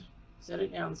friend. Sit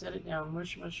it down,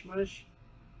 mush, mush, mush.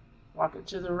 Walk it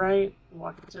to the right,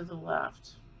 walk it to the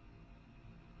left.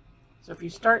 So if you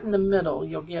start in the middle,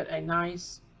 you'll get a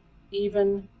nice,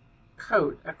 even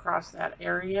coat across that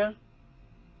area.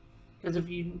 Because if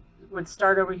you would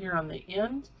start over here on the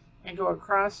end and go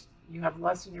across, you have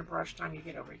less in your brush time. You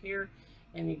get over here,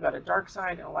 and you've got a dark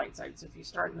side and a light side. So if you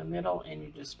start in the middle and you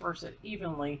disperse it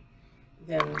evenly,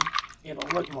 then it'll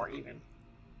look more even.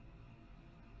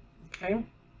 Okay?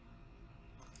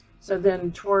 So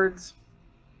then towards,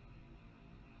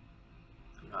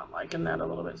 I'm not liking that a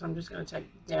little bit, so I'm just going to take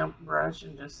a damp brush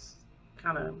and just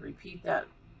kind of repeat that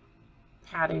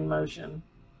patting motion.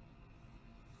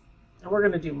 And we're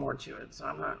going to do more to it, so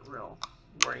I'm not real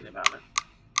worried about it.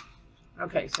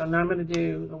 Okay, so now I'm going to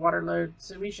do the water load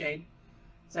semi shade.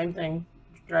 Same thing,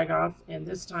 drag off, and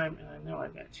this time, and I know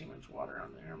I've got too much water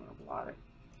on there, I'm going to blot it.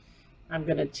 I'm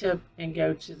going to tip and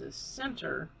go to the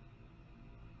center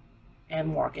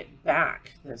and walk it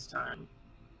back this time.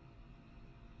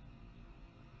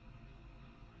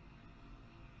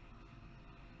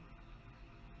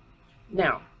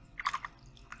 Now,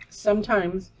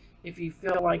 sometimes if you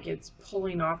feel like it's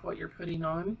pulling off what you're putting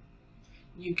on,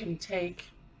 you can take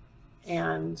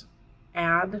and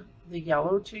add the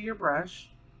yellow to your brush,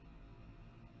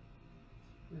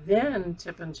 then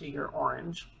tip into your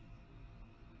orange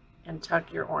and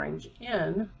tuck your orange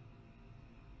in,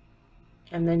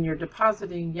 and then you're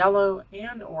depositing yellow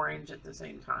and orange at the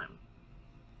same time.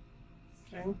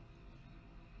 Okay?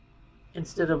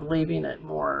 Instead of leaving it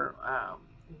more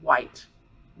white,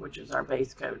 which is our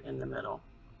base coat, in the middle.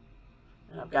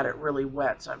 And I've got it really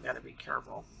wet, so I've got to be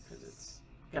careful because it's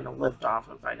going to lift off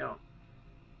if I don't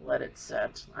let it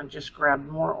set. I just grabbed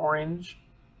more orange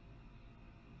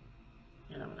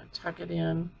and I'm going to tuck it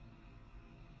in.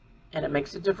 And it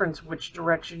makes a difference which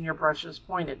direction your brush is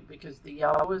pointed, because the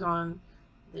yellow is on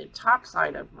the top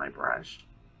side of my brush,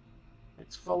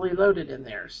 it's fully loaded in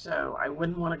there, so I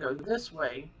wouldn't want to go this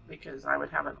way because I would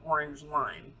have an orange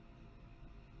line.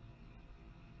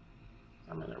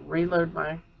 I'm going to reload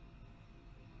my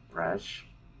brush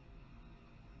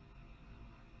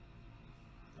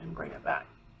and bring it back.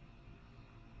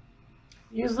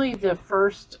 Usually the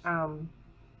first, and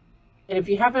if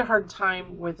you have a hard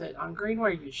time with it on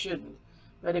greenware, you shouldn't.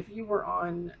 But if you were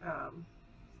on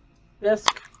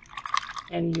bisque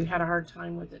and you had a hard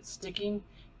time with it sticking,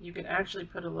 you could actually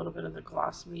put a little bit of the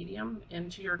gloss medium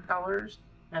into your colors,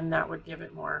 and that would give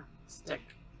it more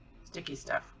sticky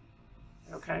stuff.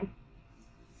 Okay.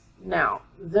 Now,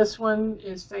 this one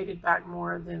is faded back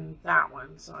more than that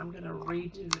one, so I'm going to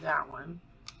redo that one.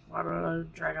 Water,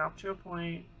 drag off to a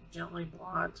point, gently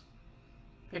blot,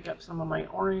 pick up some of my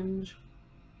orange,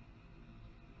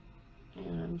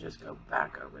 and just go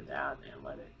back over that and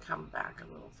let it come back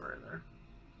a little further.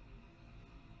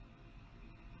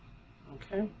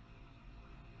 Okay.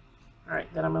 All right,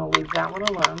 then I'm going to leave that one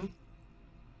alone.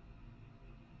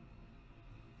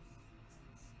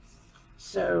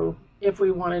 So if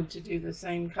we wanted to do the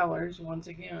same colors once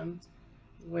again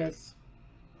with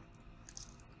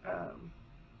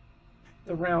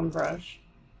the round brush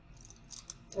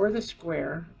or the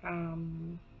square,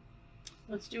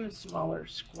 let's do a smaller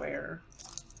square.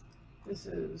 This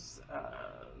is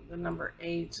the number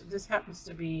 8. This happens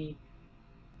to be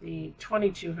the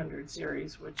 2200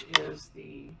 series, which is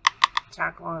the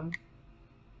Taklon.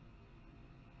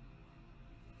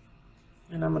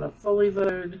 And I'm going to fully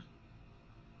load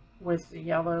with the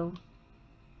yellow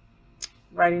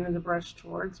right into the brush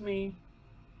towards me,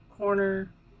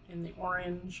 corner in the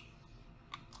orange,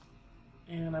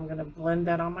 and I'm going to blend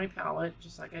that on my palette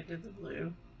just like I did the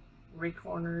blue,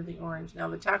 re-corner the orange. Now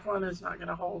the Taklon is not going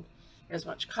to hold as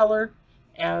much color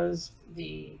as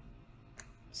the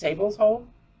sables hold.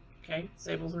 Okay,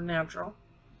 sables are natural,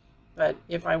 but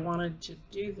if I wanted to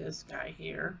do this guy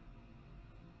here,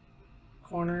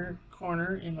 corner,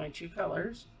 corner in my 2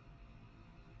 colors,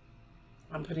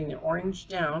 I'm putting the orange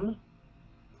down,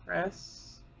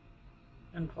 press,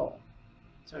 and pull.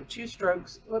 So 2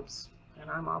 strokes, whoops, and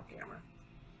I'm off camera.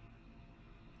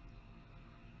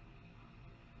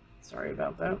 Sorry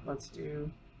about that. Let's do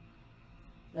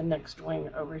the next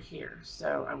wing over here.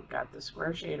 So I've got the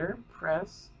square shader,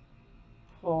 press,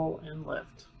 pull, and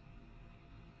lift.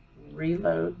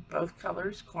 Reload both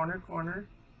colors, corner, corner,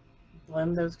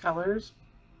 blend those colors,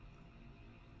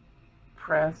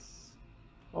 press,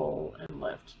 pull, and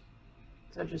lift.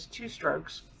 So just 2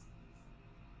 strokes,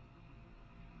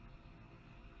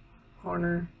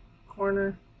 corner,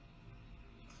 corner,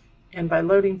 and by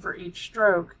loading for each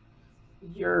stroke,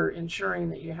 you're ensuring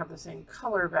that you have the same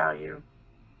color value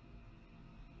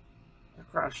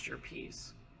across your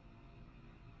piece.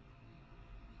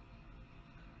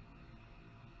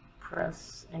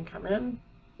 Press and come in,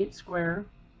 8 square.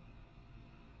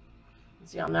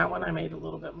 See, on that one I made a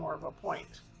little bit more of a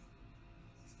point.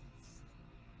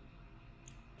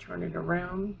 Turn it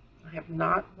around. I have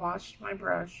not washed my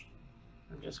brush.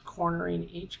 I'm just cornering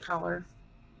each color.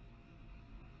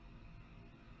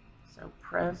 So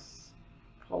press,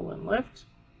 pull, and lift.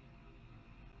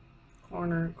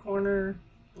 Corner, corner,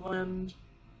 blend.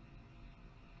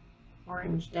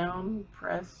 Orange down,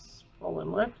 press, pull,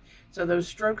 and lift. So those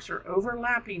strokes are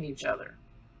overlapping each other.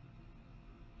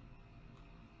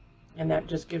 And that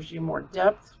just gives you more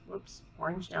depth. Whoops,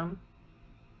 orange down.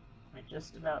 I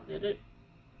just about did it.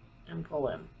 And pull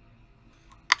in.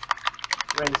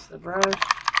 Rinse the brush.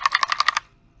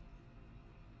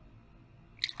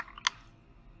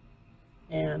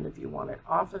 And if you want it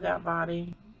off of that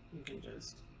body, you can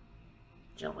just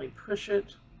gently push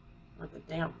it with a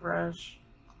damp brush.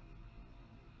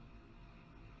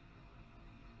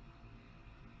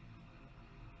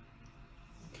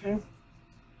 Okay.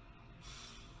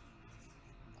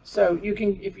 So you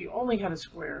can, if you only had a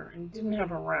square and didn't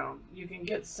have a round, you can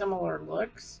get similar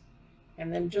looks,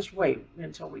 and then just wait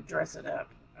until we dress it up.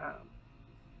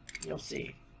 You'll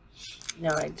see.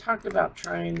 Now I talked about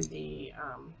trying the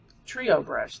trio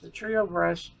brush. The trio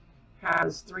brush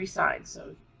has 3 sides,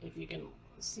 so if you can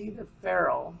see the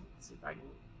ferrule, let's see if I can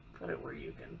put it where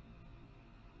you can.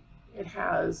 It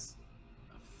has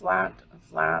a flat,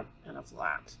 and a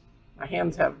flat. My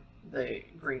hands have the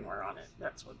greenware on it.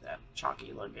 That's what that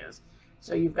chalky look is.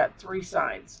 So you've got 3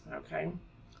 sides, okay?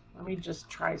 Let me just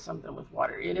try something with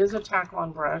water. It is a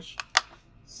Taklon brush,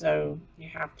 so you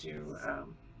have to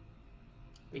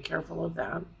be careful of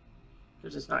that,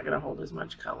 because it's not going to hold as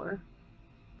much color.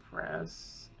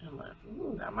 Press and lift.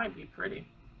 Ooh, that might be pretty.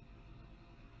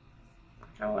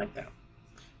 I kind of like that.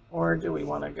 Or do we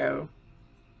want to go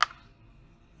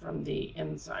from the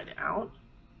inside out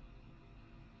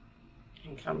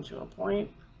and come to a point.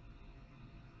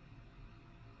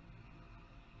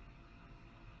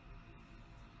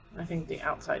 I think the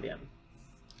outside in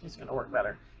is going to work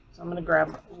better. So I'm going to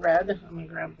grab red. I'm going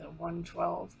to grab the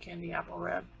 112 Candy Apple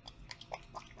Red.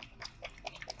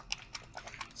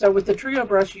 So with the trio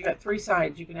brush, you got 3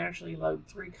 sides. You can actually load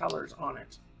 3 colors on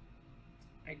it.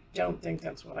 I don't think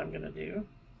that's what I'm going to do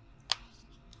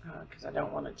because I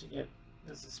don't want it to get,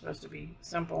 this is supposed to be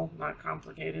simple, not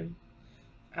complicated.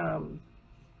 I'm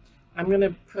going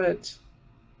to put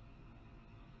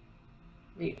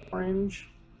the orange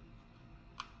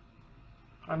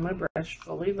on my brush,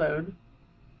 fully load,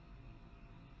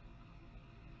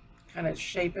 kind of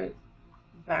shape it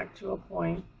back to a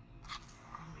point.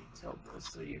 Let me tilt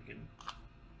this so you can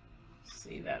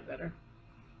see that better.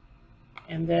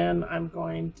 And then I'm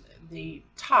going to, the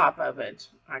top of it,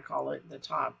 I call it the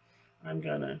top, I'm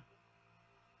going to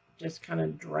just kind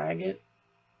of drag it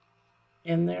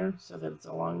in there so that it's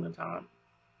along the top.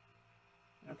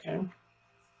 Okay.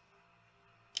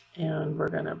 And we're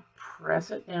going to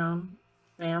press it down,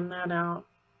 fan that out,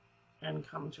 and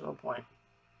come to a point.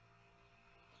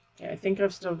 Okay, I think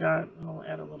I've still got, I'll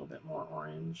add a little bit more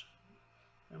orange.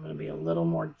 I'm going to be a little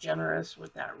more generous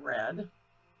with that red.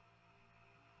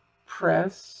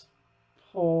 Press,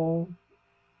 pull,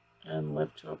 and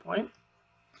lift to a point.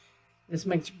 This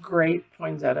makes great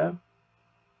poinsettia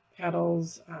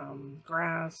petals,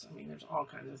 grass. I mean, there's all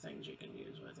kinds of things you can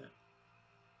use with it,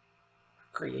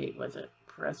 create with it.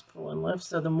 Press, pull, and lift.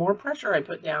 So the more pressure I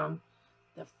put down,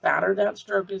 the fatter that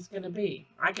stroke is going to be.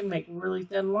 I can make really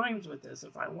thin lines with this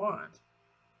if I want,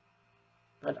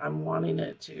 but I'm wanting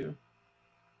it to.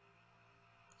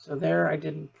 So there, I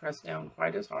didn't press down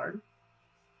quite as hard.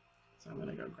 So I'm going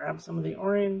to go grab some of the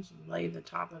orange, lay the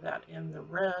top of that in the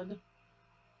red.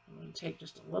 I'm going to take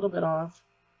just a little bit off.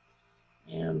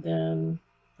 And then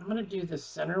I'm going to do the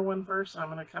center one first. So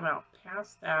I'm going to come out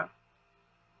past that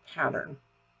pattern.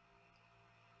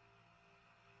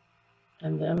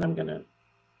 And then I'm going to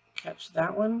catch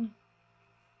that one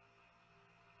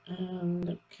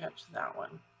and catch that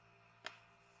one.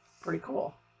 Pretty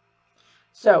cool.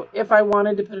 So if I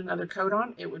wanted to put another coat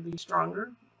on, it would be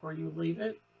stronger, or you leave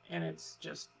it and it's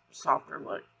just softer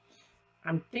look.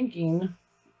 I'm thinking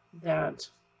that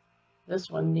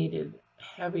this one needed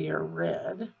heavier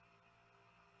red.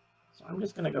 So I'm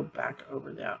just going to go back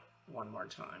over that one more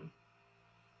time,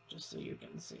 just so you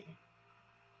can see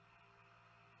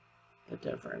the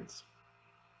difference.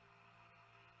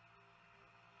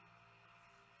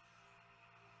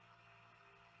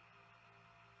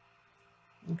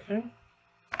 Okay,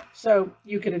 so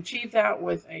you could achieve that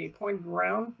with a pointed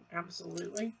round,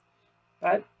 absolutely.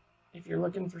 But if you're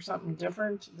looking for something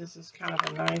different, this is kind of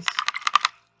a nice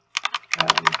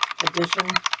addition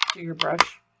to your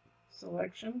brush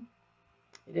selection.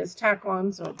 It is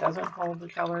tack-on, so it doesn't hold the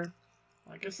color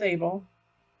like a sable.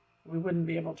 We wouldn't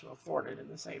be able to afford it in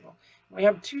the sable. We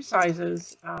have 2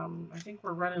 sizes. I think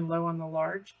we're running low on the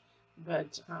large,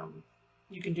 but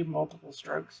you can do multiple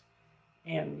strokes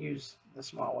and use the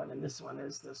small one, and this one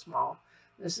is the small.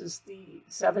 This is the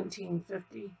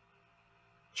 1750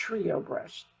 Trio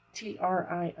brush,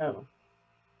 T-R-I-O.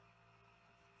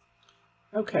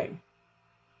 Okay,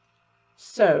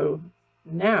 so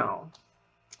now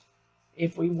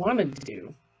if we wanted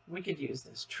to, we could use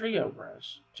this Trio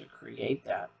brush to create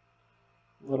that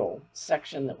little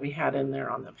section that we had in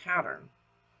there on the pattern.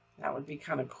 That would be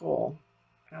kind of cool.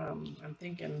 I'm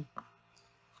thinking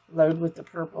load with the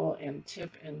purple and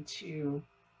tip into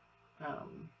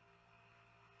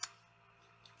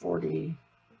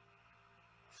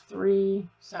 43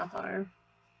 sapphire,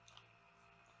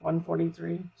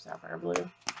 143 sapphire blue.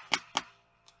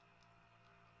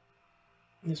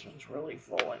 This one's really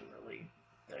full and really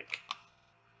thick.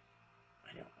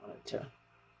 I don't want it to.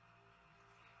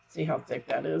 See how thick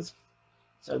that is?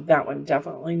 So that one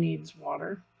definitely needs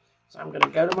water. So I'm going to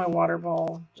go to my water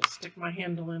bowl, just stick my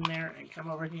handle in there and come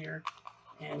over here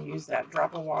and use that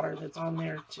drop of water that's on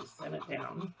there to thin it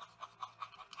down.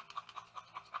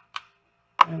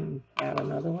 And add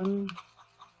another one.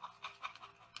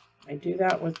 I do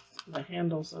that with the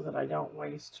handle so that I don't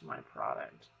waste my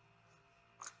product.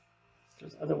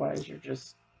 Because otherwise you're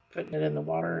just putting it in the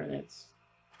water and it's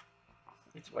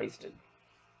wasted.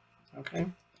 Okay?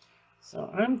 So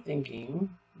I'm thinking,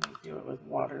 let me do it with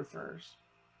water first.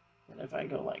 And if I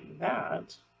go like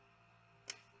that,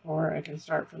 or I can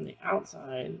start from the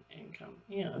outside and come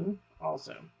in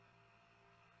also.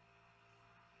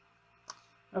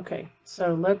 Okay,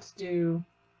 so let's do,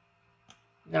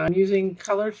 now I'm using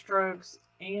color strokes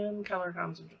and color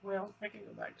concentrates. Well, I can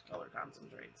go back to color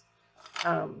concentrates.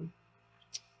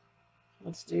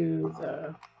 Let's do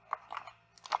the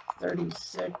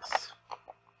 36.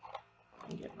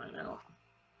 Let me get mine out.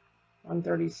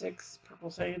 136 purple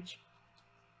sage.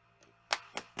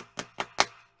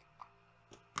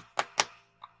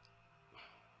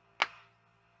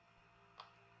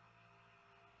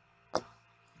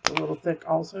 It's a little thick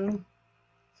also.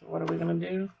 So what are we going to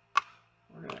do?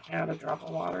 We're going to add a drop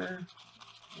of water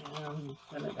and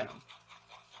thin it down.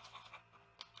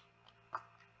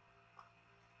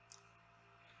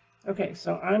 Okay,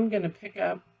 so I'm going to pick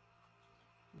up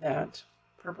that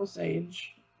purple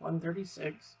sage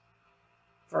 136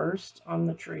 first on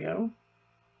the trio,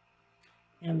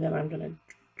 and then I'm going to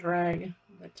drag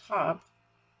the top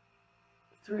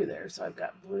through there. So I've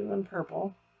got blue and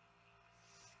purple,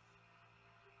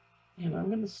 and I'm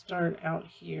going to start out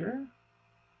here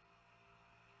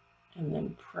and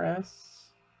then press,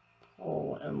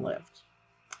 pull, and lift.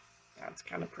 That's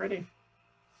kind of pretty.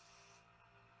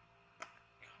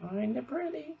 Kind of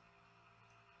pretty.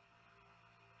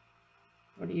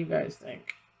 What do you guys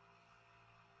think?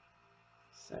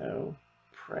 So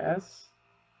press,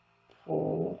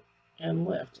 pull, and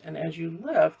lift. And as you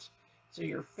lift, so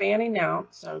you're fanning out,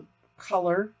 so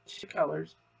color, 2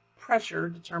 colors, pressure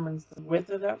determines the width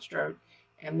of that stroke,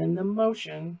 and then the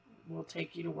motion will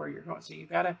take you to where you're going. So you've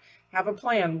got to have a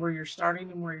plan where you're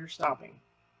starting and where you're stopping.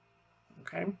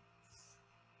 Okay?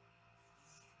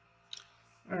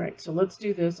 All right, so let's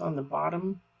do this on the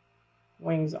bottom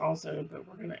wings also, but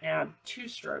we're going to add 2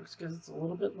 strokes because it's a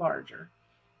little bit larger.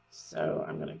 So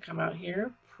I'm going to come out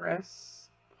here, press,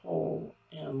 pull,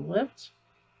 and lift.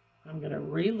 I'm going to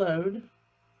reload,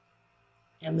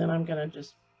 and then I'm going to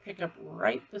just pick up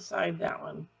right beside that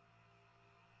one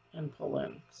and pull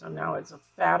in. So now it's a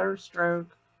fatter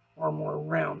stroke or more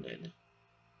rounded.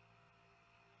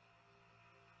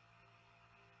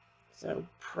 So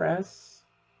press,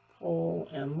 pull,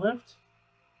 and lift.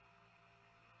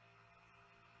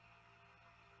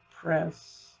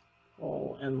 Press,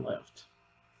 pull, and lift.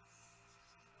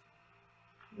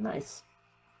 Nice.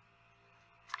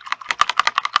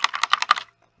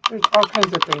 There's all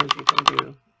kinds of things you can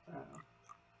do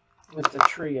with the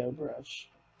trio brush.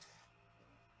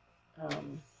 Let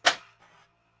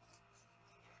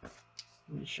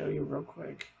me show you real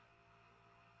quick.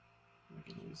 I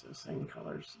can use those same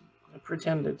colors. I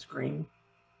pretend it's green.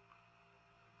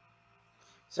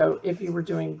 So if you were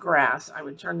doing grass, I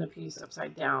would turn the piece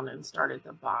upside down and start at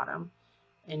the bottom,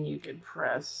 and you could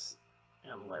press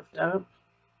and lift up.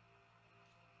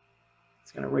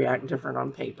 It's going to react different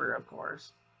on paper, of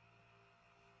course.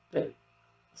 But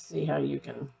see how you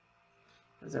can,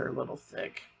 because they're a little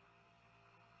thick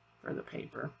for the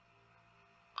paper.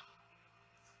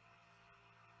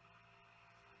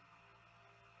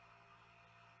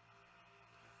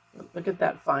 Look at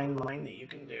that fine line that you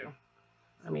can do.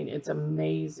 I mean, it's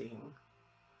amazing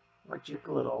what you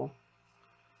little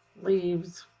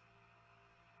leaves,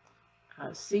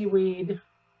 seaweed.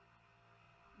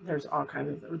 There's all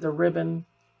kinds of, the ribbon,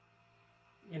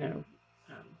 you know,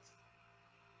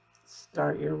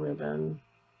 start your ribbon.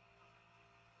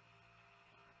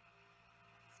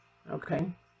 Okay,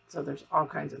 so there's all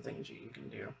kinds of things you can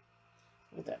do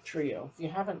with that trio. If you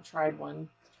haven't tried one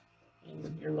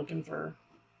and you're looking for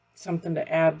something to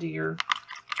add to your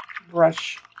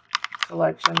brush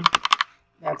collection,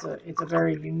 it's a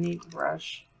very unique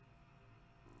brush.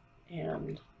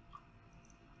 And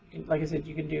you can, like I said,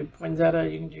 you can do poinsettia,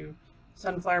 you can do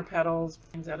sunflower petals,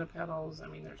 poinsettia petals. I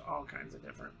mean, there's all kinds of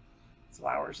different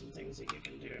flowers and things that you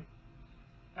can do.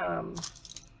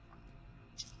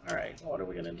 All right, what are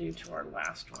we going to do to our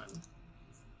last one?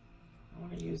 I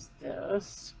want to use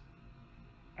this.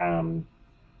 I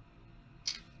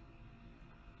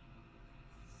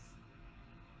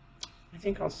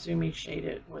think I'll sumi shade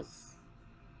it with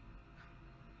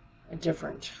a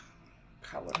different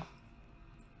color.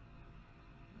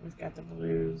 We've got the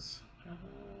blues.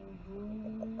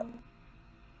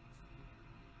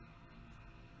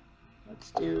 Let's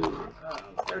do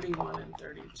 31 and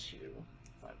 32.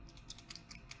 But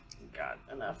we got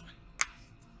enough.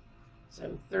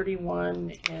 So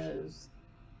 31 is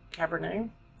Cabernet,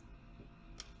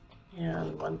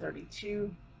 and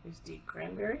 132 is deep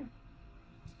cranberry.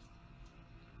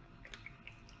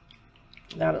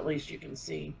 Now at least you can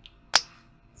see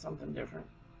something different.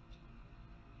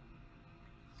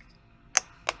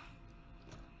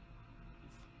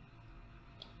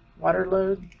 Water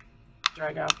load,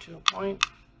 drag out to a point,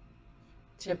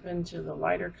 tip into the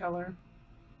lighter color.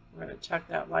 We're going to tuck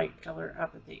that light color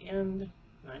up at the end.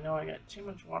 I know I got too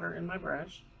much water in my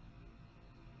brush.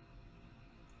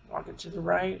 walk it to the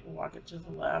right, walk it to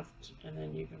the left, and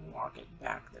then you can walk it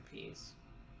back the piece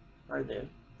or the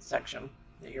section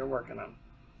that you're working on.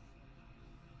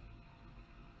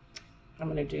 I'm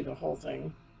going to do the whole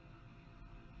thing.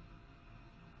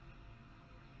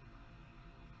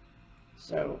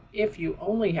 So if you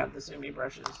only have the sumi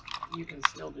brushes, you can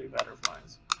still do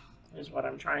butterflies, is what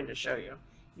I'm trying to show you.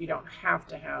 You don't have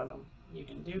to have them. You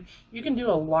can do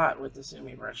a lot with the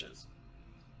sumi brushes.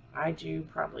 I do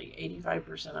probably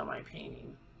 85% of my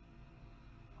painting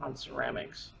on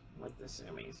ceramics with the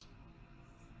sumis.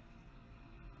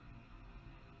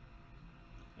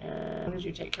 And as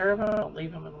you take care of them, don't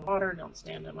leave them in the water, don't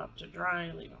stand them up to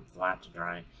dry, leave them flat to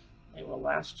dry. They will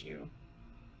last you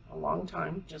a long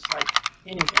time, just like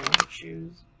anything, like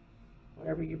shoes,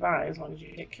 whatever you buy, as long as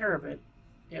you take care of it,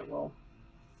 it will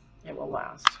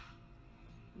last.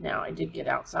 Now I did get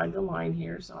outside the line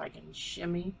here, so I can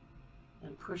shimmy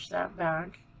and push that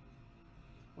back.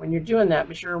 When you're doing that,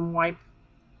 be sure and wipe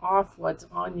off what's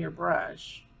on your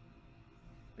brush,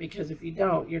 because if you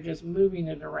don't, you're just moving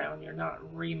it around, you're not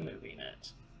removing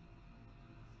it.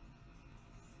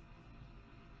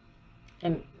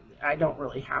 And I don't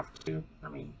really have to. I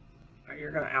mean,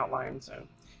 you're going to outline, so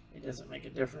it doesn't make a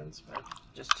difference, but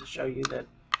just to show you that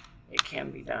it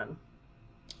can be done.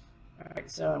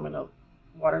 Alright, so I'm going to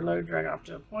water load, drag off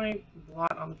to a point,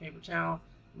 blot on the paper towel.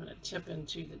 I'm going to tip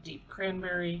into the deep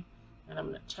cranberry, and I'm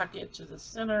going to tuck it to the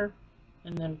center,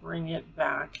 and then bring it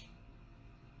back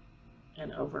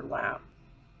and overlap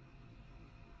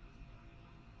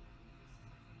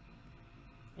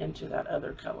into that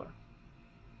other color.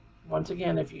 Once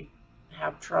again, if you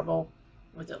have trouble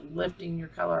with it lifting your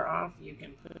color off, you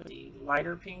can put the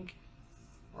lighter pink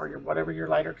or whatever your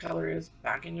lighter color is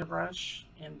back in your brush,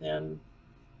 and then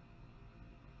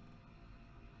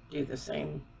do the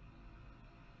same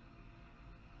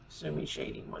sumi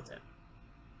shading with it.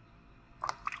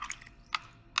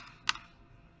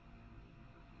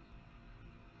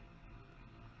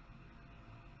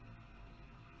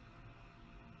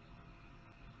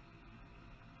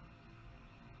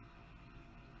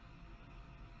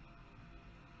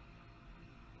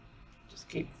 Just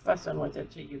keep fussing with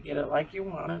it till you get it like you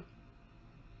want it.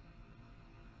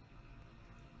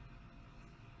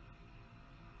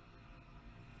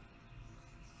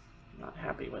 Not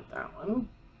happy with that one.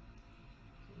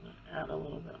 I'm going to add a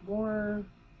little bit more.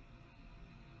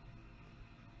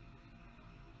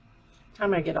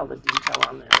 Time I get all the detail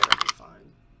on there, it'll be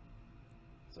fine.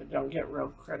 So don't get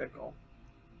real critical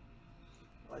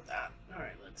with that.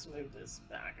 Alright, let's move this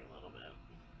back a little bit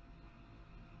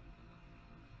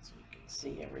so you can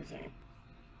see everything.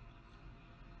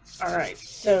 Alright,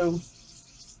 so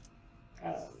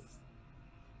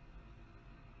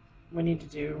we need to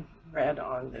do red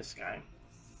on this guy.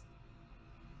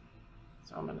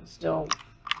 So I'm going to still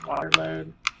water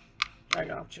load,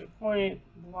 drag off to a point,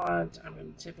 blot. I'm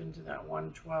going to tip into that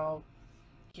 112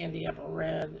 candy apple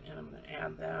red, and I'm going to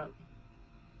add that.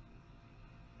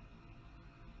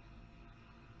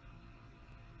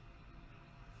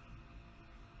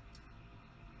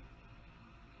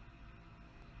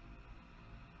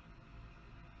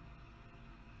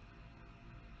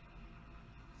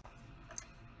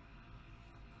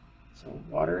 So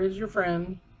water is your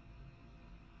friend,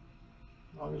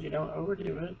 as long as you don't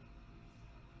overdo it.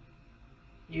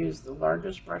 Use the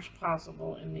largest brush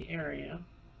possible in the area.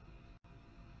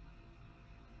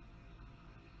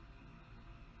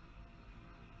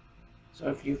 So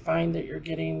if you find that you're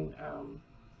getting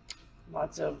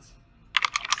lots of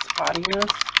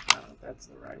spottiness, I don't know if that's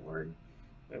the right word,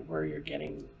 but where you're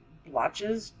getting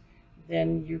blotches,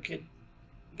 then you could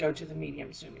go to the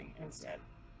medium sumi instead.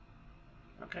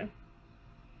 Okay?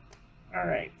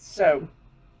 Alright, so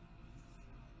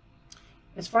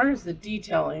as far as the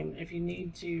detailing, if you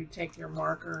need to take your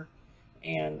marker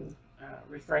and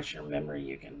refresh your memory,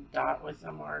 you can dot with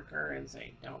a marker and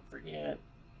say, don't forget,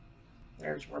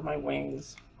 there's where my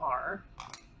wings are.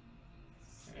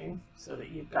 Okay, so that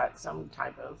you've got some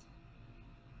type of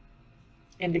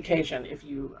indication if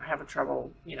you have a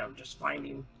trouble, you know, just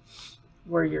finding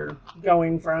where you're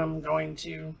going from, going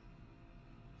to.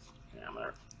 Okay, I'm going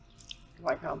to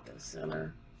wipe out the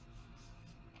center.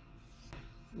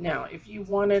 Now, if you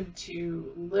wanted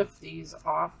to lift these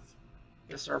off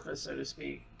the surface, so to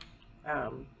speak,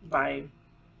 by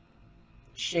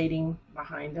shading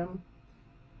behind them,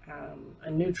 a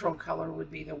neutral color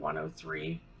would be the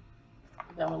 103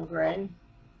 Vellum Gray.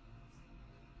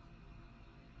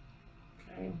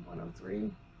 Okay,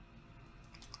 103.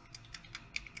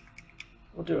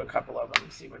 We'll do a couple of them,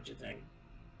 see what you think.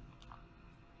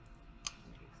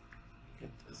 Get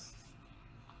this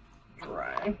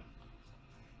dry.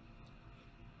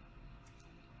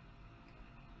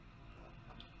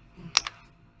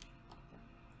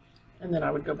 And then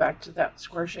I would go back to that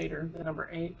square shader, the number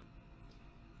 8,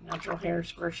 natural hair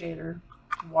square shader,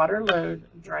 water load,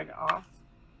 drag off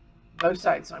both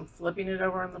sides. So I'm flipping it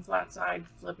over on the flat side,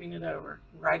 flipping it over,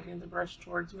 riding the brush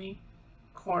towards me,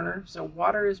 corner. So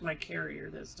water is my carrier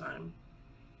this time.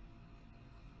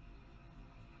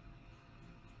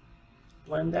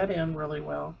 Blend that in really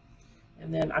well.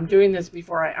 And then I'm doing this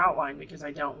before I outline because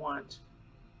I don't want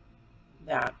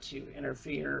that to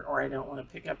interfere, or I don't want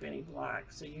to pick up any black.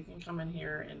 So you can come in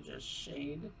here and just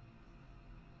shade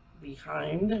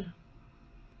behind.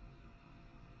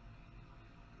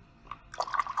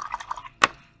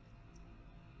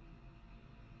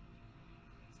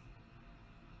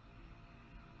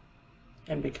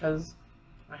 And because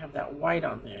I have that white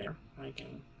on there, I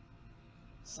can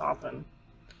soften.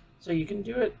 So you can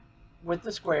do it with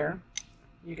the square.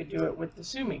 You could do it with the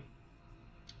sumi.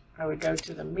 I would go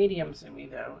to the medium sumi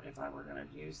though if I were going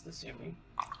to use the sumi.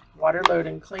 Water load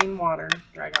in clean water,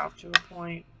 drag off to a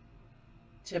point,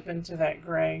 tip into that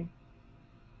gray.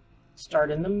 Start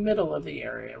in the middle of the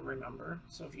area, remember.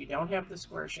 So if you don't have the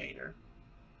square shader,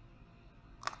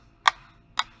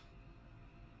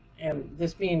 and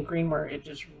this being greenware, it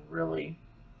just really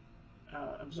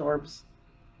absorbs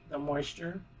the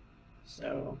moisture.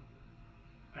 So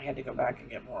I had to go back and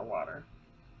get more water.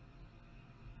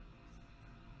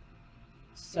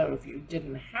 So if you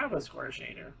didn't have a square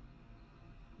shader,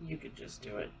 you could just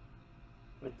do it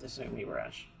with the sumi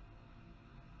brush.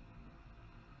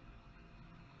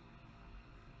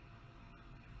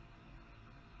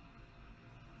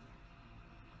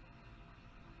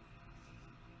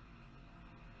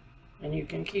 And you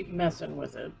can keep messing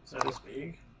with it, so to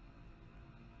speak.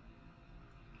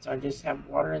 So I just have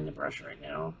water in the brush right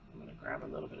now. I'm going to grab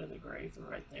a little bit of the gray for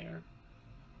right there.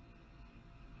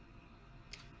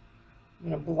 I'm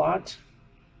going to blot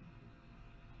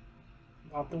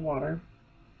the water.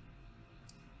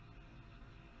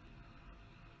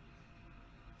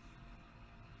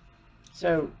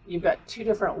 So you've got two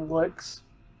different looks,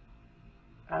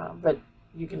 but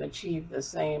you can achieve the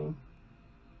same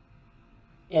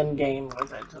end game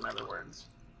with it, in other words.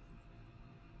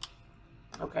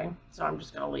 Okay, so I'm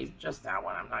just going to leave just that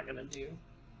one. I'm not going to do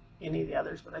any of the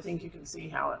others, but I think you can see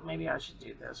how it, maybe I should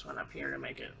do this one up here to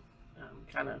make it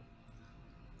kind of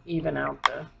even out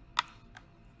the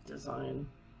design.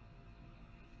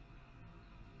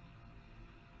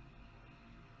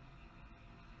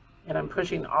 And I'm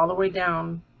pushing all the way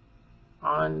down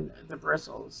on the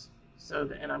bristles, so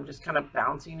that, and I'm just kind of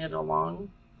bouncing it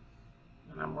along,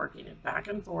 and I'm working it back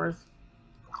and forth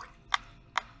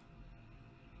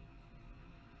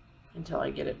until I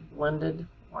get it blended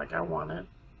like I want it.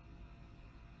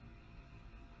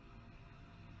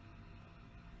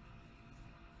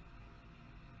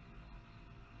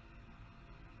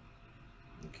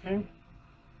 Okay.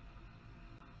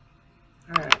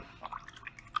 All right.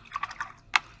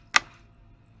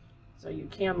 So you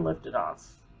can lift it off,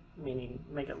 meaning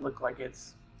make it look like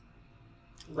it's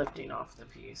lifting off the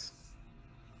piece.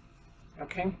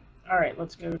 Okay. All right,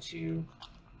 let's go to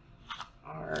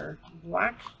our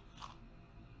black.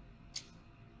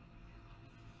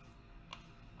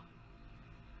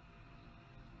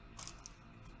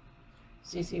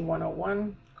 CC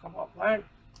 101, cobalt black.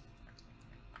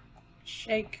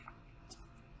 Shake.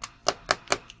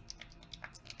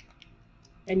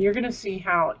 And you're going to see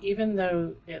how, even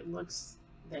though they look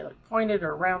pointed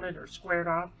or rounded or squared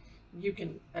off, you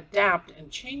can adapt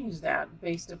and change that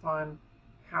based upon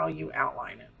how you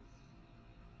outline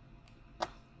it.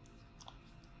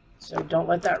 So don't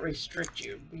let that restrict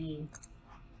you. Be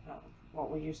what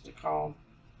we used to call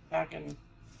back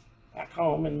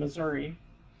home in Missouri,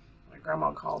 my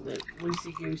grandma called it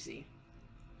loosey-goosey.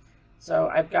 So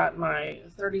I've got my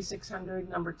 3600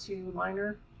 number 2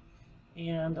 liner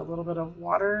and a little bit of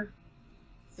water,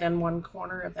 thin one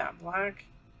corner of that black.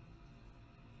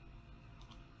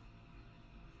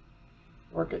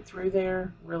 Work it through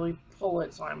there, really pull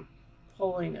it, so I'm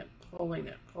pulling it,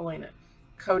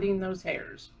 coating those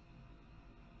hairs.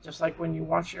 Just like when you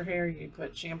wash your hair, you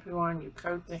put shampoo on, you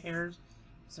coat the hairs.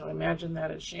 So imagine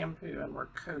that as shampoo and we're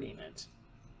coating it,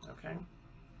 okay?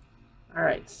 All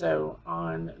right, so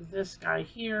on this guy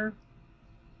here,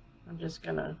 I'm just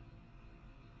gonna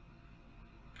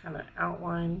kind of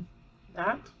outline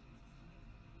that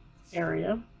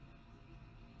area.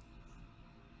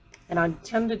 And I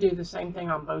tend to do the same thing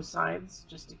on both sides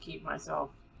just to keep myself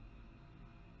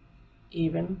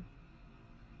even.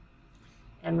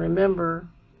 And remember,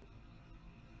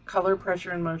 color,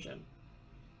 pressure, and motion.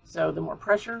 So the more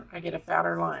pressure, I get a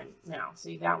fatter line. Now,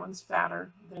 see, that one's fatter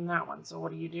than that one. So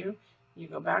what do? You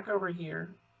go back over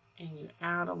here and you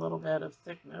add a little bit of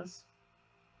thickness.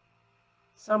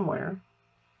 somewhere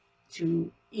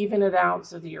to even it out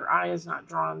so that your eye is not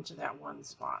drawn to that one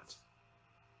spot.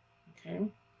 Okay.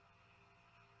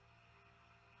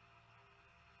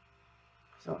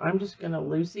 So I'm just going to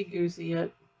loosey-goosey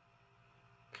it,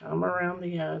 come around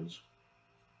the edge,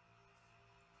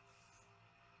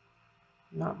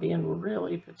 not being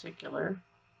really particular,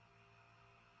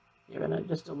 giving it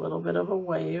just a little bit of a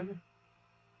wave.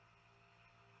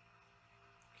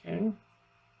 Okay.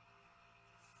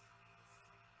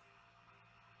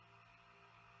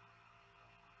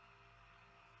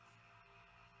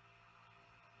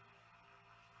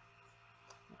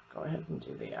 Go ahead and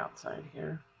do the outside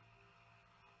here.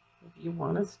 If you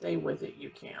want to stay with it, you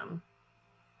can.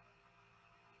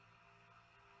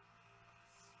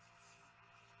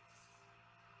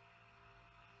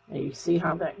 Now you see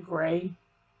how that gray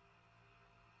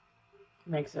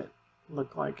makes it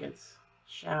look like it's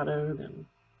shadowed and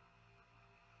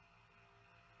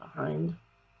behind.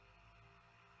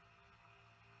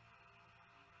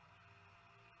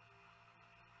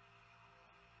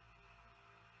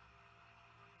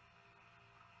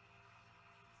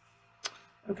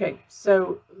 Okay,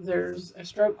 so there's a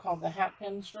stroke called the hat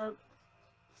pin stroke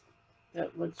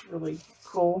that looks really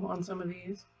cool on some of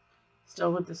these.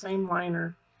 Still with the same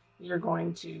liner, you're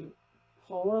going to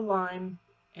pull a line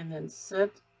and then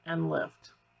sit and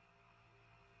lift.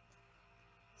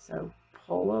 So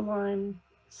pull a line,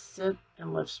 sit,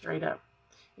 and lift straight up.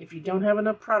 If you don't have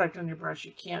enough product on your brush,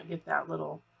 you can't get that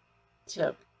little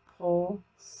tip. Pull,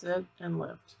 sit, and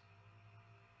lift.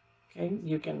 Okay,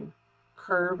 you can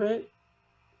curve it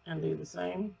and do the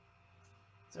same,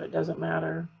 so it doesn't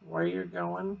matter where you're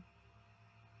going.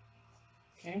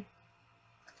 Okay,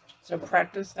 so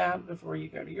practice that before you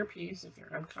go to your piece if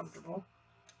you're uncomfortable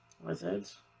with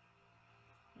it.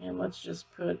 And let's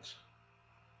just put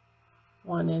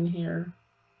one in here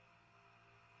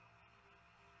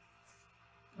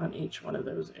on each one of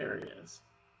those areas.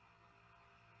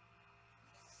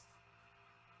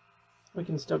 We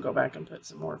can still go back and put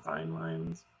some more fine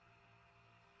lines.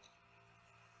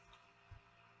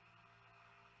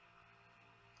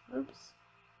 Oops.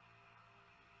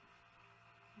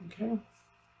 Okay.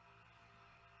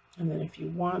 And then if you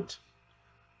want,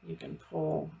 you can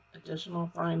pull additional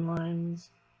fine lines.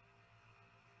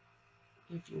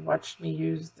 If you watched me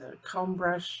use the comb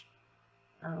brush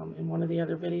in one of the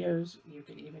other videos, you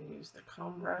could even use the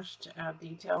comb brush to add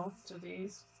detail to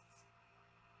these.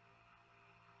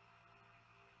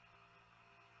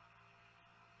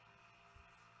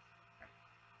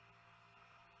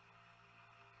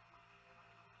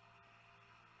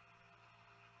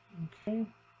 Okay.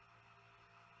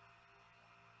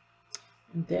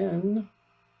 And then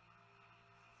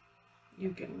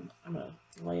you can, I'm going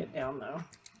to lay it down though.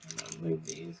 I'm going to move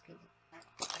these because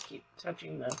I keep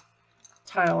touching the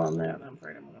tile on that and I'm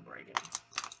afraid I'm going to break it.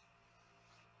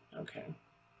 Okay.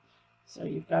 So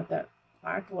you've got that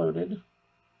black loaded.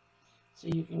 So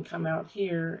you can come out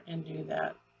here and do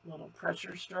that little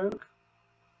pressure stroke.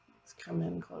 Let's come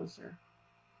in closer.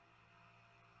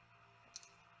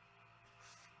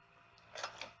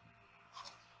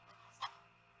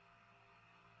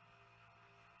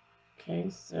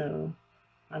 Okay, so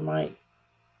I might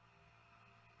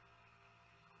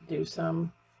do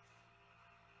some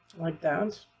like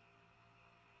that.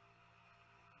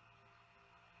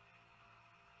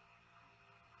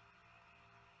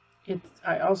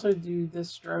 I also do this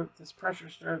stroke, this pressure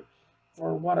stroke,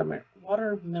 for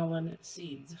watermelon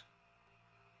seeds.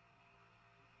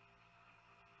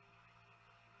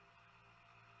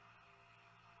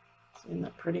 Isn't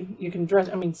that pretty? You can dress,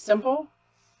 I mean, simple,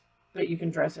 but you can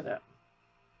dress it up.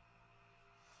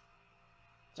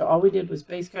 So all we did was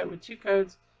base coat with 2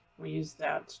 coats. We used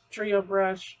that trio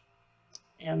brush,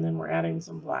 and then we're adding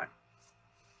some black.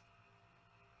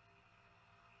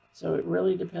 So it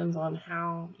really depends on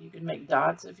how you can make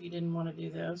dots. If you didn't want to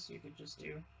do this, you could just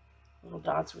do little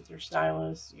dots with your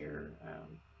stylus, your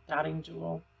dotting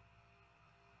tool,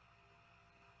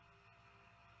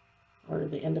 or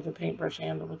the end of a paintbrush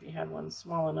handle if you had one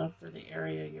small enough for the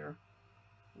area you're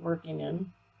working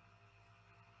in.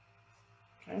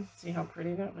 Okay, see how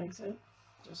pretty that makes it?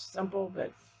 Just simple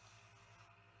but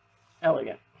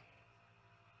elegant.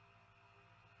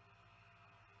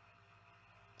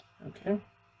 Okay,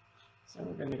 so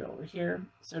we're going to go over here.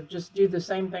 So just do the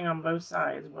same thing on both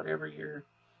sides, whatever you're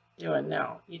doing.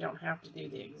 Now, you don't have to do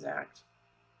the exact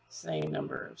same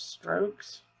number of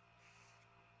strokes,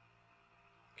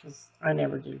 because I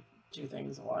never do 2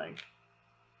 things alike.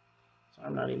 So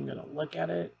I'm not even going to look at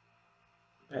it,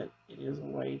 but it is a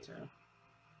way to,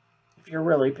 if you're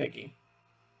really picky,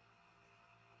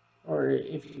 or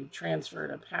if you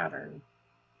transferred a pattern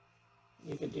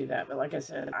you could do that. But like I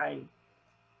said, I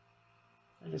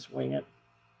just wing it.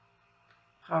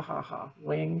 Ha ha ha.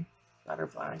 Wing,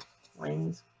 butterfly,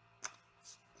 wings.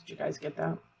 Did you guys get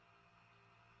that?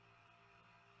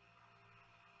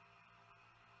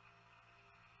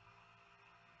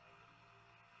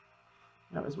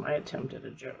 That was my attempt at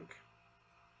a joke.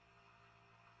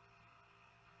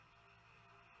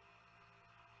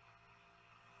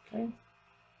 Okay.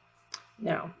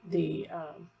 Now, the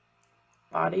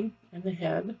body and the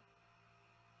head,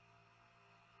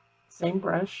 same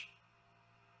brush.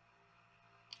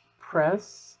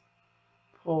 Press,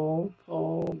 pull,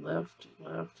 pull, lift,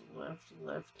 lift, lift,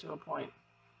 lift to a point.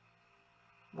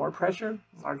 More pressure,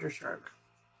 larger stroke.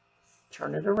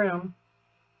 Turn it around,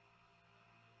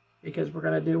 because we're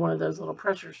going to do one of those little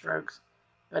pressure strokes,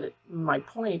 but my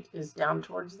point is down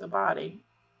towards the body,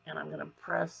 and I'm going to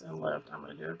press and lift. I'm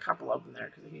going to do a couple of them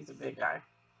there because he's a big guy.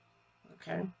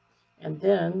 Okay, and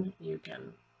then you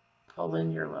can pull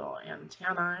in your little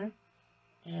antennae,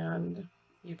 and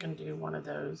you can do one of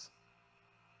those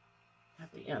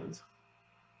at the ends.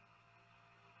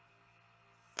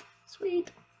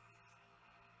 Sweet.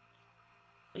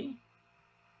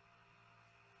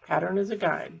 Pattern is a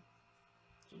guide.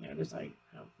 You notice I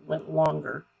went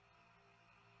longer.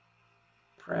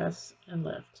 Press and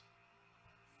lift.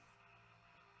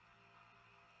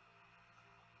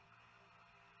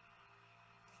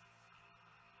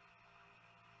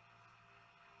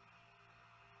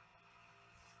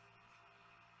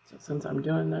 So since I'm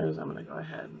doing those, I'm going to go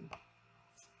ahead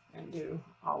and do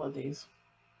all of these.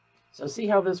 So see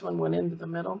how this one went into the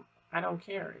middle? I don't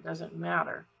care. It doesn't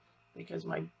matter, because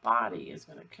my body is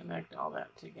going to connect all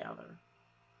that together.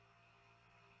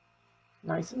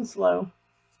 Nice and slow.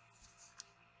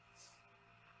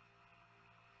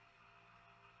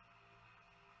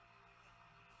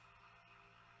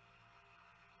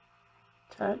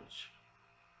 Touch,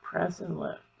 press and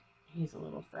lift. He's a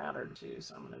little fatter too,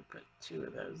 so I'm going to put two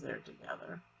of those there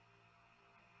together.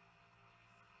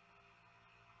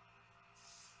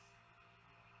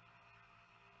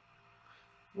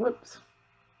 Whoops,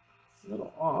 a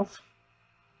little off.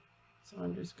 So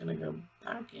I'm just going to go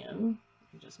back in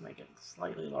and just make it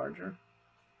slightly larger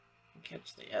and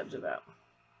catch the edge of that.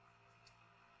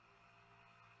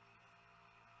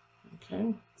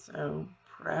 Okay, so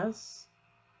press,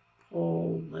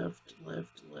 pull, lift,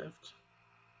 lift, lift.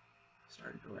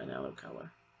 Started to run out of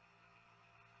color.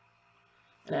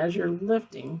 And as you're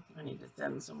lifting, I need to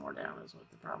thin some more down is what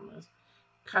the problem is.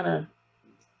 Kind of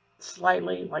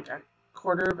slightly, like a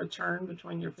quarter of a turn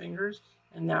between your fingers,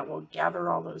 and that will gather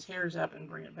all those hairs up and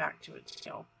bring it back to its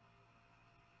tail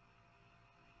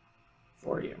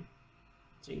for you.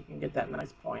 So you can get that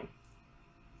nice point.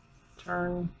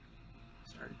 Turn,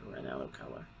 started to run out of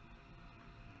color.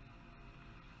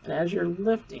 And as you're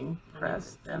lifting,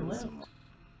 press, then lift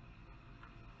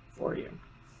for you.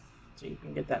 So you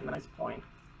can get that nice point.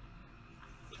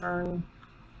 Turn,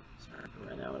 start to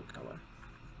run out of color.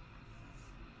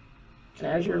 And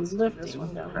as you're lifting,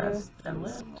 press, then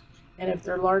lift. And if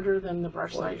they're larger than the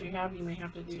brush size you have, you may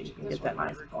have to do, so you can get that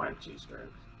nice point. Two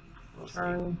strokes.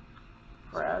 Turn,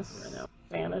 press,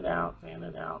 fan it out,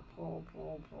 pull,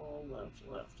 pull, pull, lift,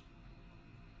 lift.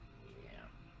 Yeah,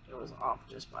 it was off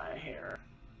just by a hair.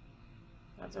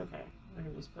 That's okay. I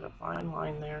can just put a fine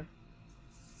line there.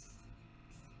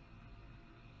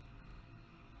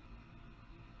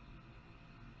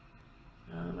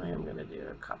 And I am going to do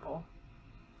a couple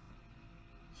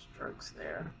strokes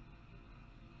there.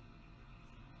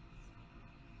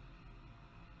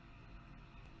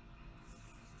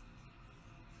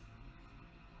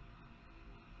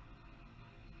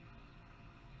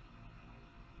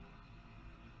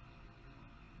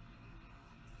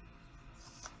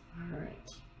 All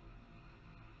right.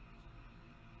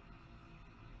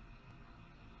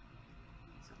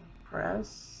 So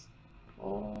press,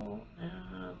 pull,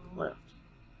 and lift.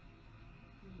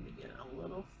 Let me get a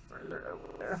little further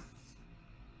over there.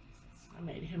 I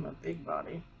made him a big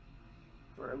body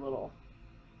for little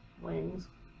wings.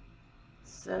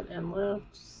 Set and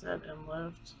lift, set and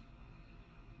lift.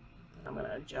 And I'm going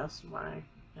to adjust my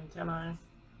antennae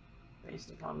based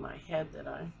upon my head that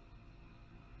I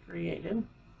created.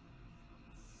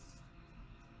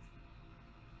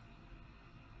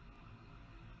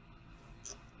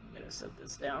 I'm going to set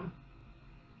this down.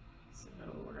 So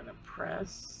we're going to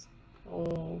press,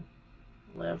 pull,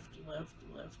 lift, lift,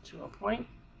 lift to a point.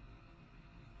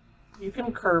 You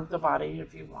can curve the body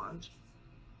if you want.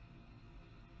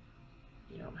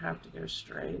 You don't have to go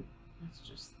straight. It's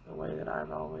just the way that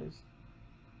I've always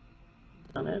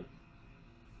done it.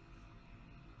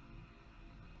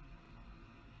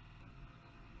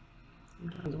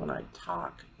 Sometimes when I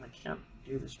talk, I can't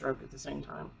do the stroke at the same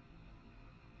time.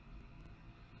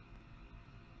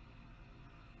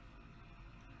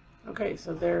 Okay,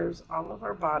 so there's all of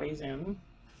our bodies in.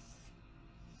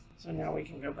 So now we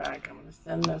can go back. I'm going to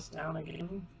thin this down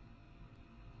again.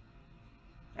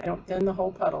 I don't thin the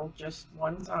whole puddle, just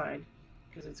one side,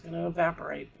 because it's going to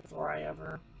evaporate before I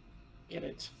ever get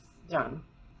it done.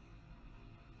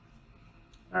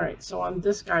 Alright, so on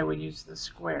this guy we use the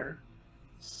square.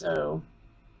 So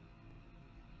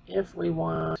if we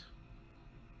want,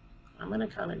 I'm going to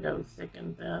kind of go thick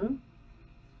and thin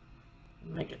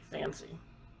and make it fancy.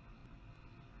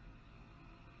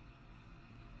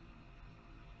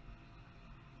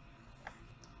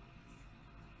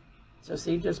 So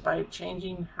see, just by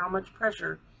changing how much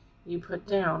pressure you put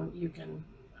down, you can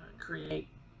create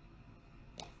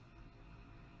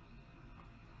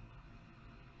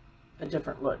a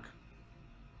different look.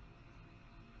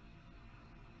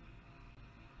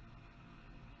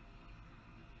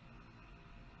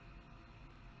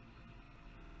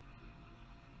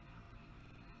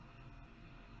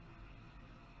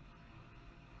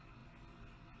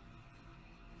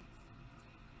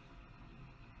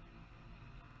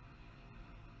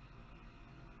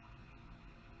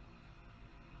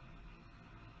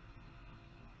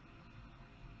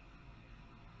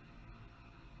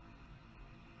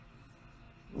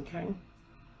 Okay,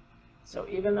 so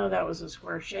even though that was a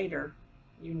square shader,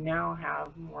 you now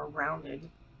have more rounded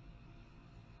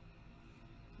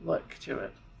look to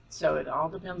it. So it all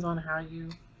depends on how you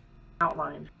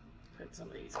outline. Put some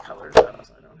of these colors up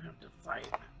so I don't have to fight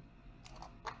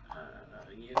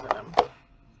using them.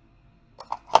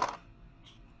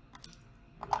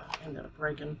 I end up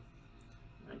breaking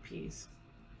my piece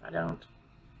if I don't.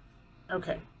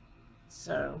 Okay,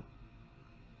 so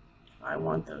I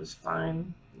want those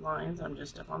fine lines. I'm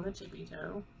just up on the tippy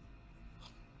toe.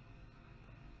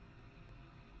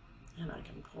 And I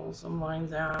can pull some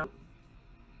lines out.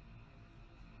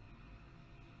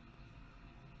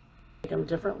 Make them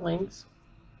different lengths.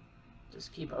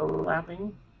 Just keep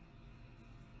overlapping.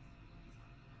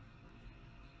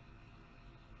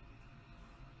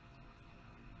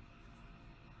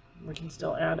 We can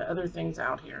still add other things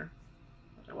out here,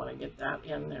 but I want to get that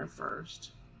in there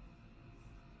first.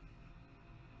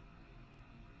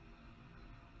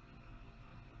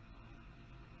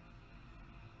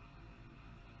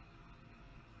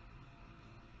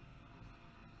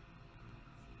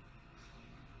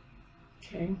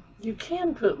 Okay, you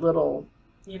can put little,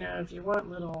 you know, if you want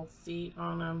little feet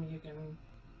on them, you can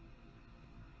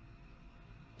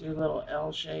do little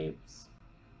L shapes.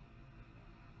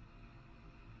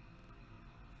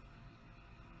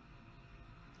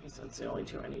 Okay, so that's the only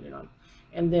two I needed on.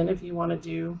 And then if you want to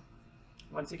do,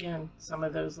 once again, some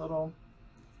of those little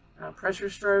pressure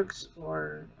strokes,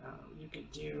 or you could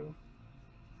do,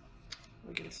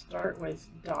 we can start with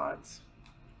dots.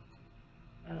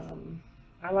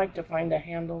 I like to find a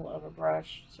handle of a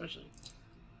brush, especially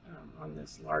on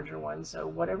this larger one. So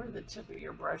whatever the tip of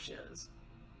your brush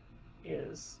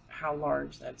is how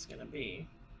large that's going to be.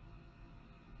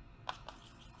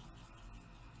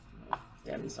 I'll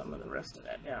thin some of the rest of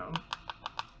that down.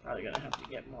 Probably going to have to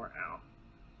get more out.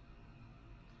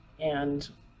 And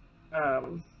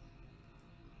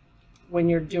when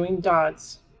you're doing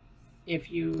dots,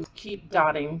 if you keep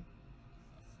dotting,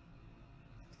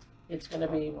 it's going to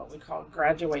be what we call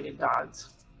graduated dots.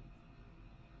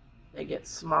 They get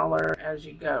smaller as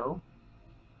you go.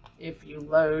 If you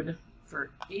load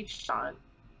for each dot,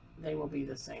 they will be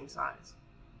the same size.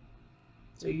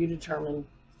 So you determine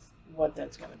what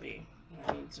that's going to be.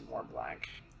 I need some more black.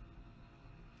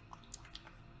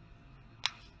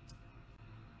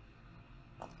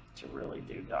 To really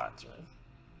do dots with.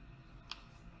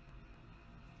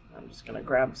 I'm just going to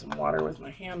grab some water with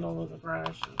my handle with a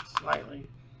brush and slightly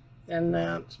thin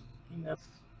that. And that's,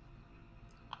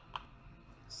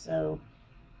 so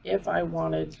if I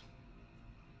wanted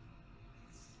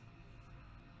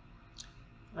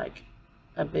like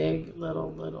a big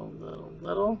little,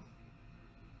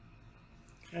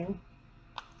 okay.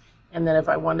 And then if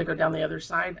I wanted to go down the other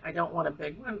side, I don't want a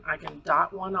big one. I can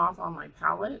dot one off on my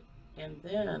palette and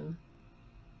then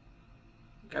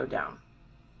go down.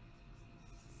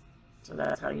 So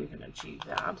that's how you can achieve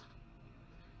that.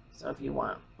 So if you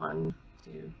want 1,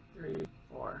 2, 3,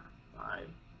 4, 5,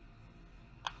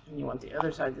 and you want the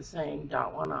other side the same,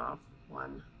 dot one off,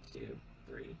 1, 2,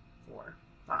 3, 4,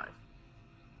 5.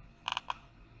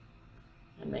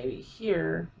 And maybe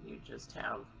here you just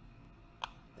have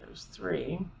those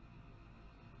 3.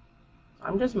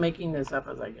 I'm just making this up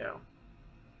as I go,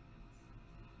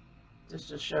 just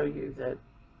to show you that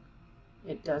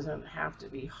it doesn't have to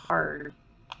be hard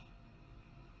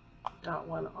dot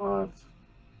one off,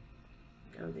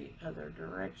 go the other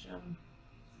direction,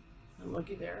 and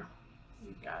looky there.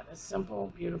 You've got a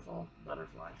simple, beautiful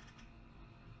butterfly.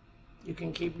 You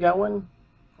can keep going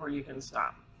or you can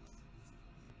stop.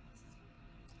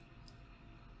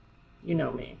 You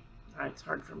know me. It's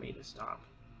hard for me to stop.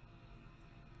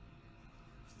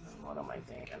 What am I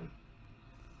thinking?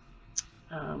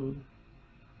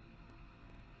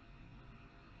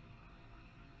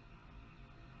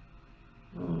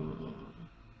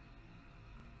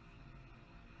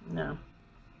 No.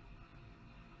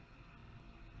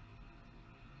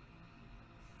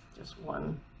 Just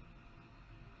one.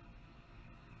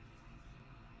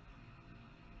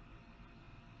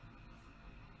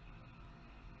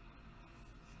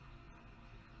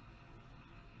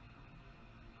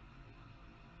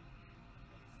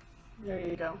 There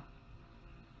you go.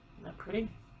 Isn't that pretty?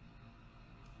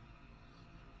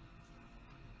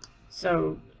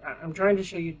 So I'm trying to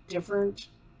show you different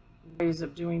ways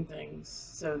of doing things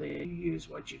so that you use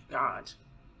what you've got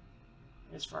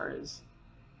as far as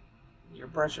your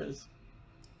brushes,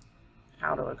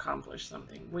 how to accomplish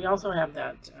something. We also have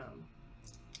that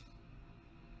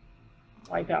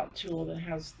wipeout tool that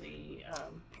has the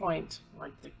point,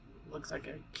 like looks like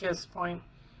a kiss point.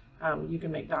 You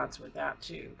can make dots with that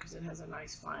too, because it has a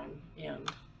nice fine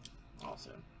end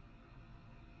also.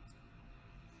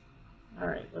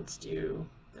 Alright, let's do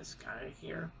this guy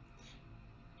here.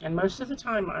 And most of the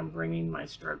time I'm bringing my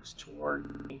strokes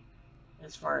toward me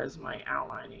as far as my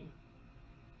outlining.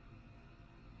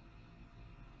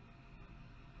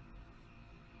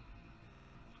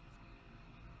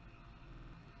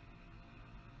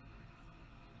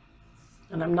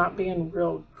 And I'm not being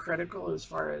real critical as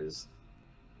far as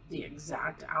the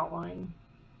exact outline.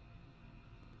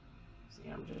 See,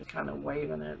 I'm just kind of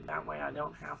waving it. That way I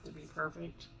don't have to be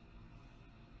perfect.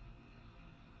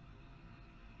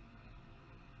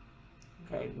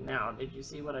 Okay, now, did you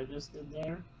see what I just did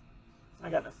there? I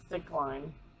got a thick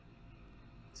line.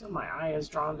 So my eye is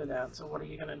drawn to that. So what are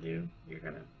you going to do? You're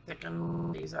going to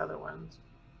thicken these other ones.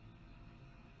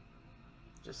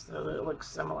 Just so that it looks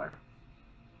similar.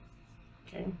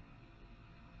 Okay.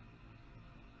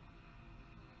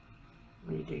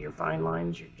 When you do your fine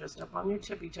lines, you're just up on your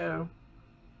tippy toe.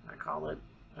 I call it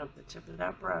up the tip of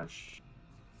that brush.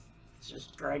 It's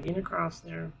just dragging across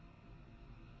there.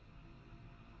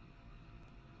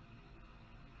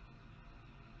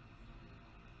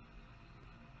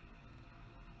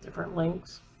 Different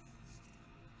lengths.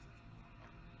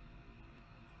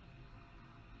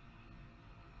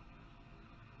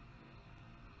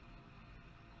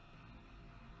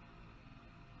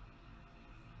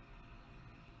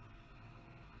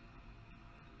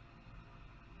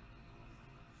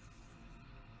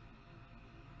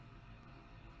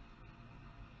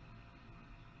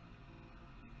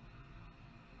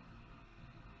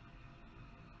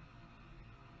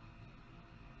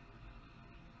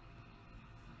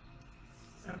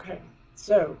 Okay,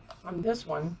 so on this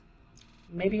one,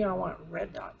 maybe I want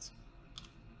red dots.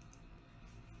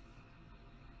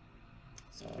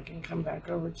 So I can come back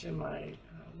over to my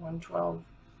 112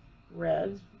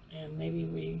 red, and maybe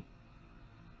we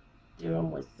do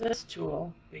them with this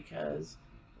tool because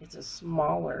it's a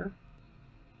smaller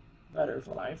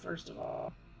butterfly, first of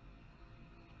all.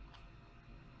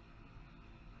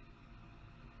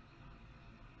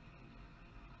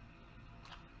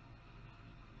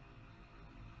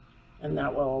 And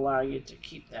that will allow you to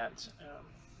keep that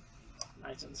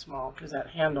nice and small, because that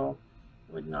handle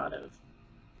would not have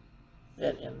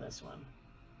fit in this one,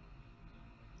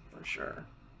 for sure.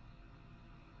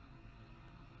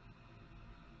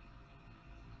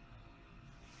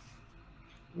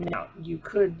 Now, you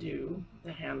could do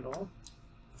the handle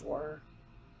for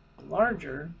a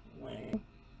larger wing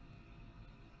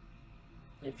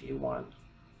if you want.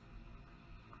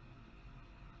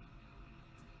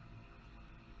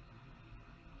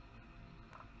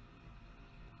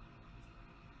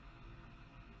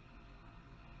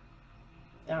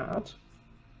 That,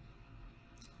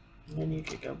 and then you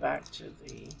could go back to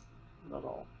the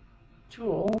little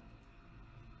tool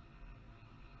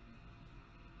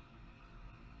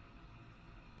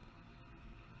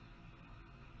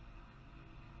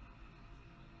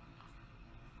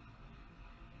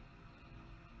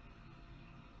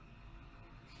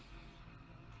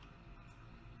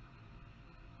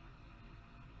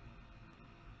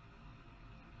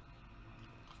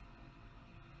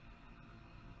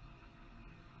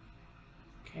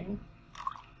okay.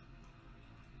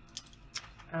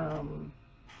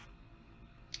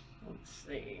 Let's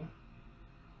see.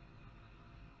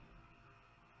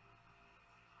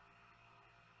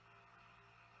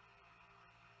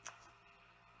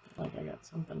 I like I got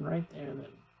something right there that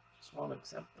just won't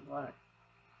accept the black.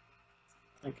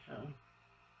 Like a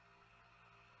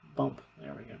bump.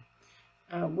 There we go.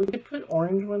 We could put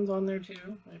orange ones on there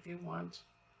too, if you want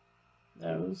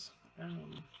those.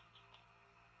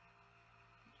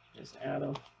 Just add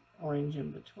an orange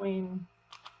in between.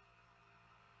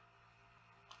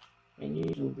 And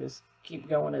you can just keep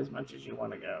going as much as you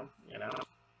want to go, you know.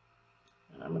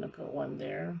 And I'm going to put one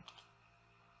there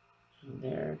and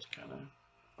there to kind of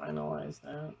finalize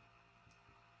that.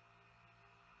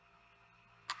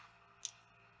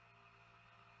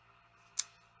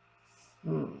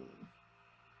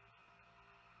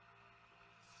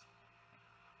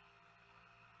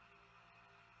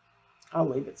 I'll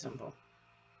leave it simple.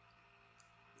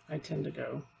 I tend to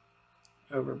go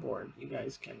overboard. You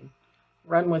guys can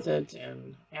run with it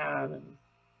and add and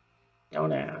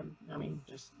don't add. I mean,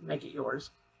 just make it yours.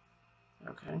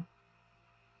 Okay.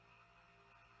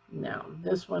 Now,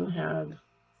 this one had,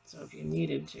 so if you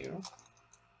needed to,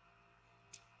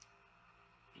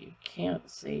 you can't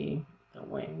see the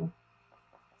wing.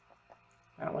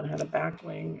 That one had a back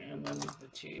wing and then the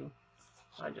two.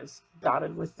 So I just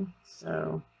dotted with them.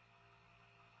 So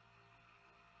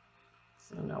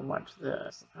now watch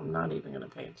this. I'm not even going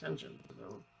to pay attention to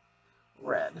the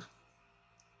red.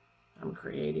 I'm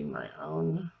creating my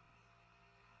own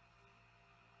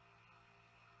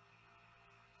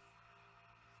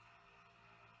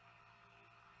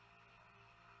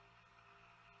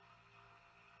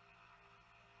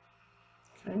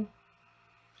okay.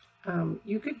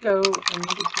 You could go and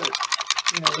you could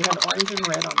put, we had orange and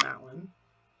red on that one.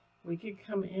 We could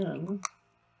come in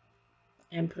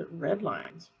and put red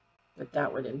lines, but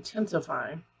that would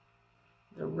intensify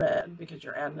the red because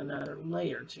you're adding another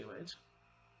layer to it.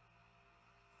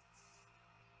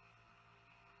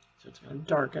 So it's going to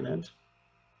darken it.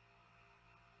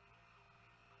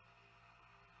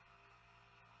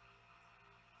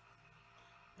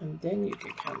 And then you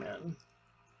could come in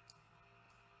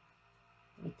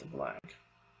with the black.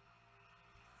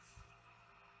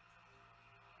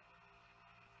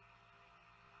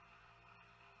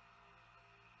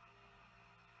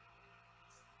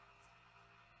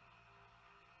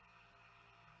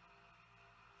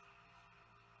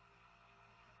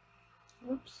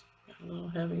 Whoops, got a little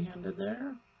heavy-handed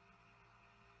there.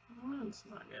 Oh, that's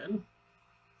not good.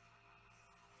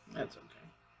 That's okay.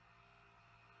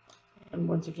 And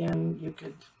once again, you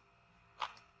could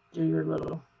do your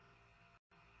little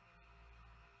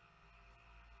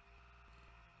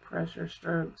pressure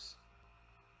strokes.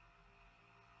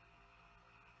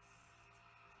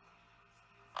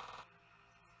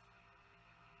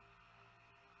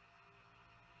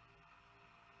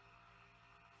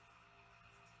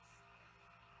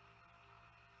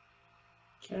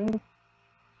 Okay.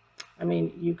 I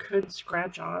mean, you could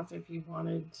scratch off if you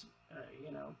wanted,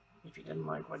 if you didn't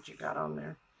like what you got on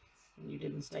there and you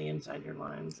didn't stay inside your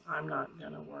lines. I'm not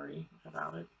going to worry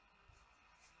about it.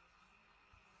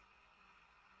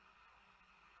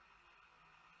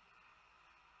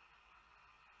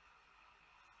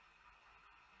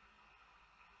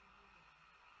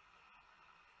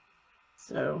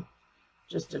 So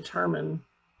just determine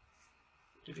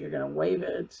if you're going to wave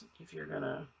it, if you're going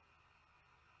to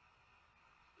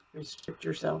restrict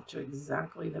yourself to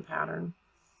exactly the pattern.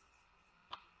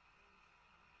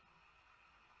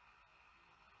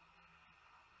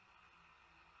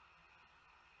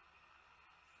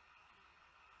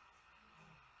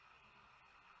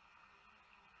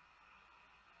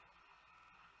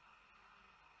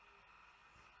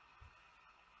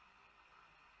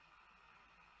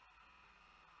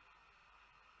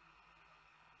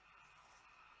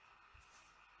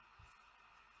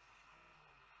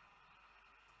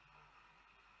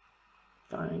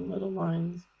 Fine little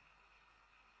lines.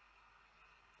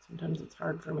 Sometimes it's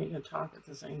hard for me to talk at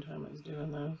the same time as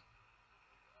doing those.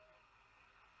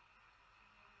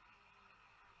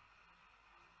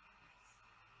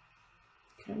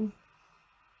 Okay.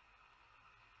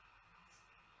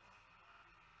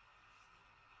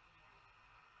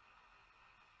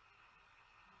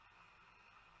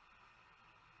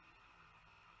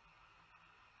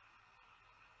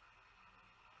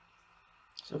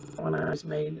 So when I just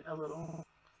made a little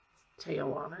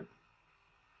tail on it.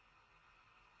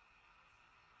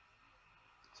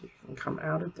 So you can come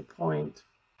out at the point.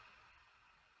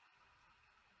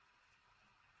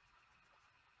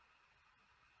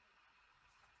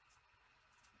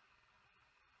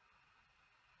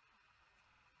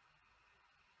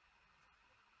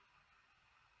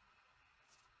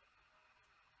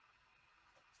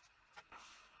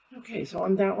 Okay, so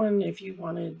on that one, if you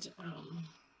wanted,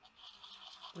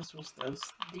 this was the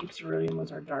deep cerulean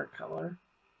was our dark color.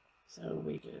 So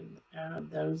we could add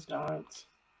those dots.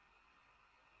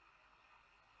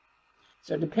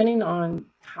 So depending on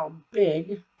how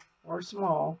big or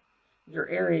small your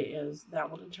area is, that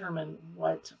will determine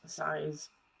what size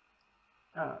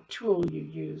tool you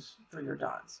use for your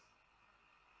dots.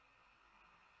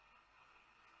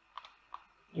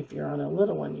 If you're on a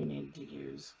little one, you need to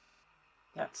use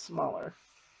that smaller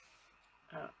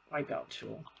wipeout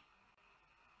tool.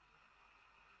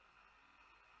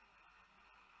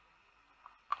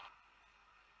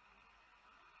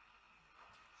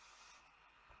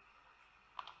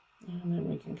 And then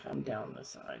we can come down the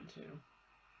side too.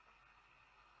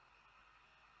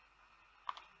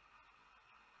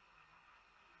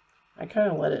 I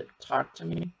kind of let it talk to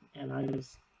me, and I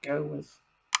just go with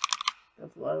the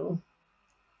flow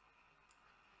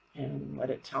and let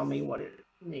it tell me what it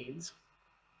needs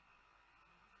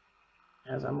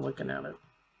as I'm looking at it.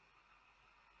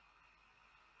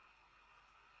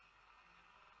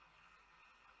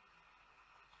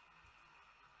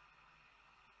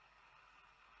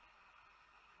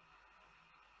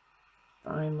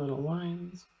 Fine little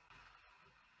lines.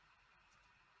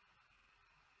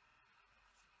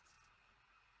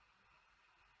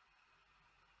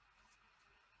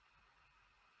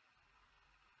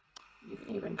 You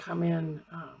can even come in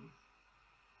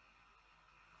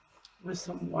with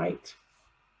some white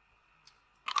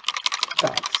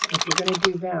dots. If you're going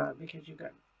to do that, because you've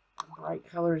got bright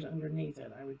colors underneath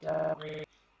it, I would definitely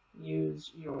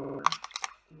use your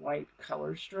white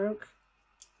color stroke.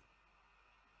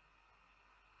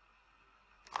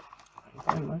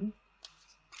 Find one.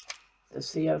 The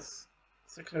CS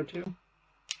 602.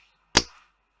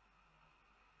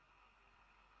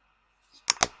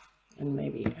 And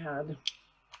maybe add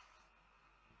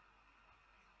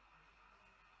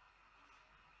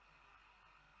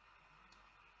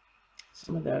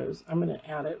some of those. I'm going to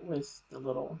add it with the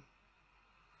little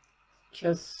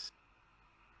kiss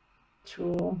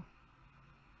tool,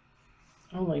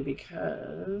 only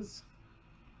because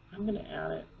I'm going to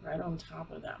add it right on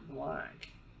top of that black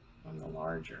on the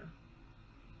larger.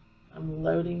 I'm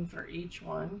loading for each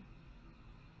one.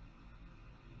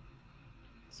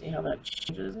 See how that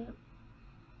changes it?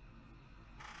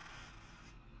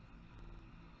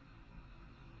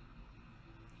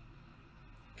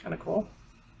 Kind of cool.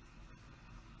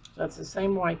 So that's the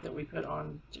same white that we put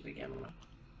on to begin with.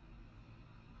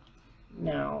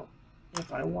 Now,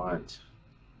 if I want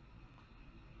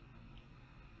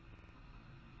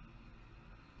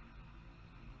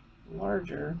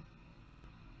larger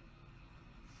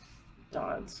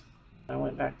dots, I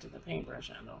went back to the paintbrush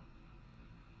handle.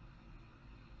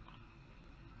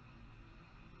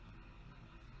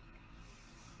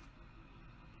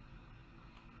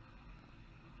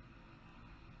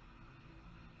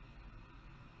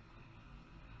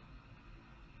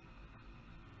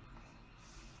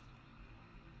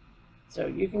 So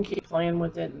you can keep playing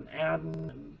with it and adding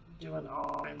and doing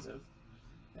all kinds of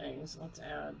things. Let's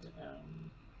add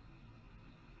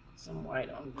some white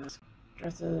on this.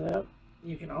 Dress it up.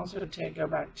 You can also go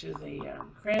back to the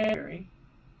cranberry,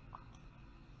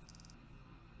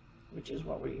 which is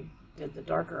what we did the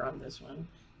darker on this one,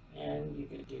 and you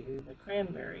could do the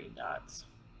cranberry dots.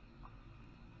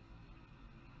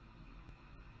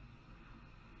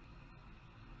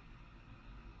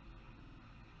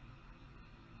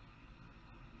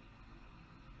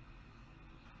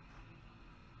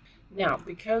 Now,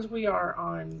 because we are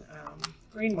on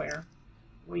greenware,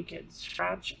 we could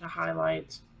scratch a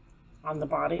highlight on the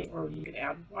body, or you could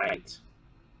add white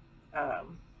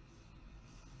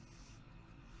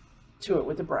to it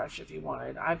with a brush if you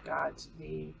wanted. I've got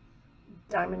the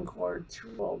diamond cord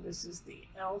tool. This is the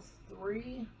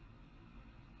L3,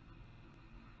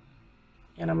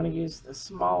 and I'm going to use the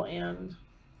small end,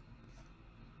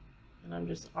 and I'm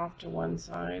just off to one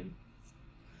side.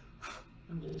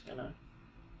 I'm just going to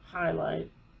highlight.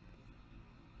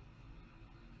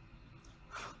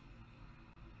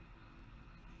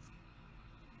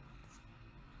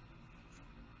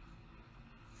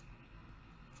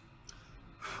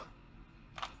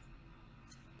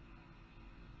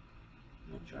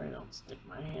 Make sure I don't stick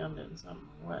my hand in something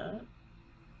wet.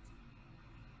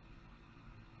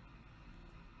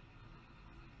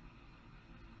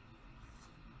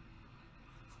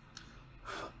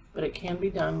 But it can be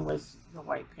done with the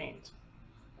white paint.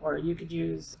 Or you could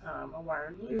use a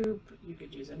wired loop, you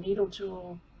could use a needle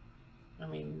tool. I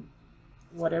mean,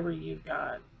 whatever you've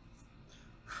got.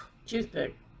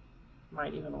 Toothpick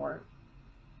might even work.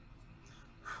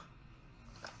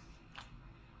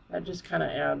 That just kind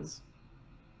of adds,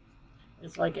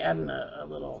 it's like adding a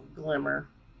little glimmer.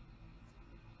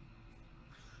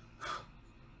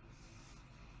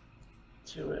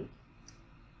 to it.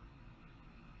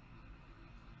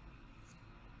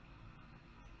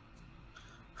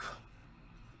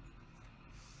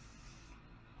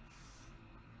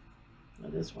 Now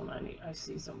this one I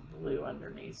see some blue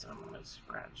underneath, so I'm going to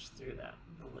scratch through that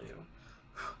blue.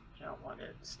 I don't want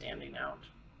it standing out.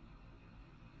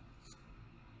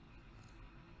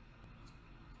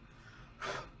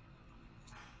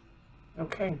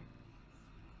 Okay.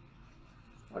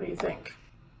 What do you think?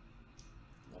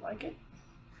 You like it?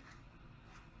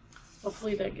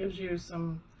 Hopefully that gives you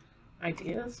some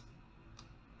ideas.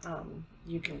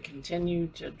 You can continue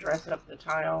to dress up the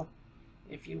tile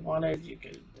if you wanted. You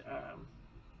could,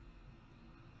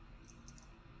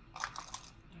 I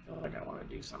feel like I want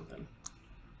to do something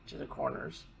to the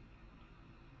corners,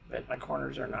 but my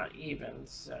corners are not even,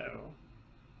 so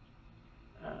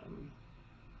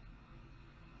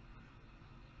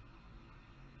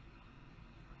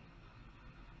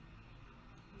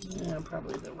yeah,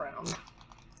 probably the round.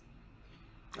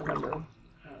 Remember,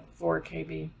 4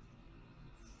 kb,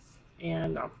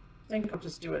 and I think I'll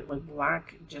just do it with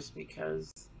black just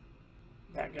because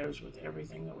that goes with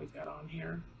everything that we've got on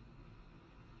here.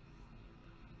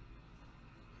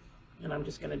 And I'm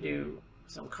just going to do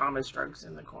some comma strokes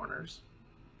in the corners.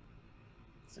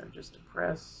 So just a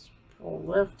press, pull,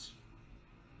 lift,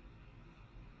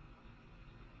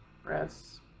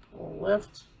 press, pull,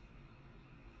 lift.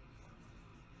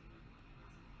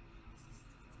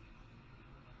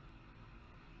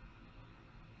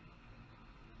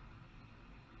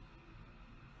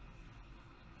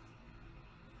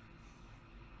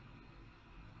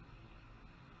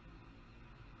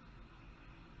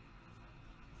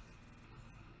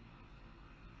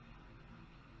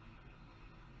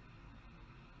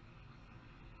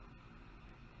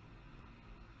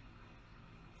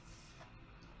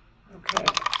 Okay.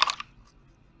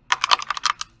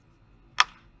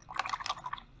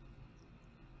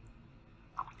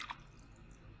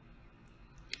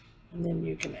 And then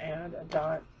you can add a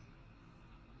dot.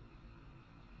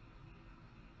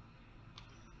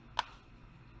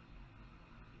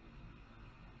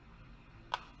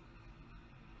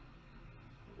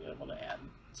 Be able to add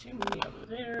too many over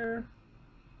there.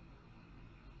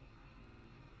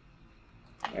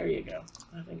 There you go.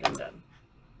 I think I'm done.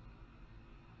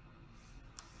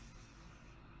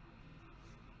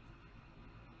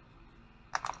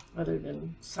 Other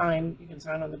than sign, you can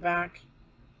sign on the back.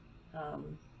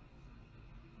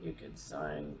 You could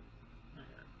sign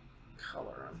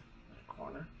color on that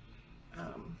corner.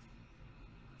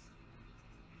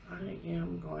 I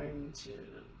am going to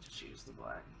choose the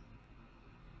black.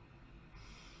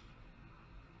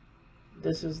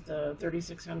 This is the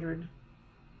 3600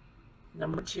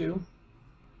 number 2.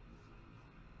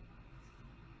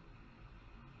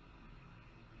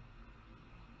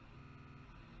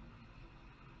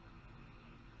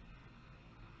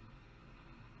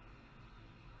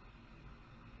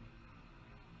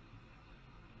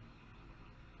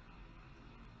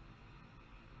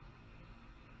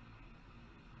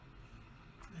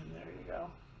 And there you go.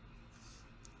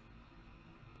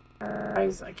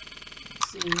 Guys, I can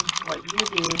see what you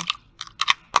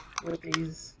do with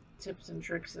these tips and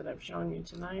tricks that I've shown you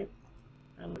tonight.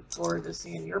 I look forward to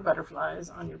seeing your butterflies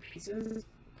on your pieces.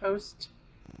 Post,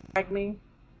 tag me,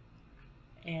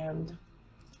 and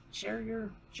share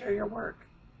your work.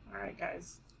 All right,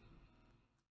 guys.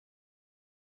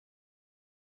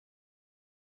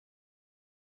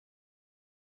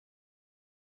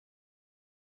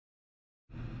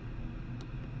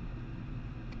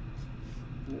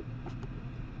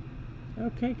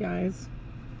 Okay, guys.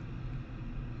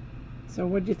 So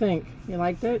what'd you think? You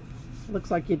liked it?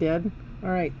 Looks like you did. All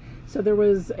right. So there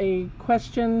was a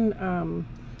question,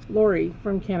 Lori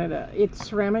from Canada. It's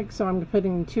ceramic, so I'm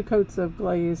putting 2 coats of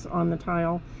glaze on the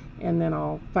tile, and then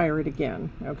I'll fire it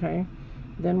again. Okay.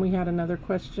 Then we had another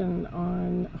question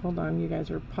on, hold on, you guys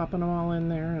are popping them all in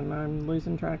there, and I'm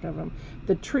losing track of them.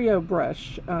 The trio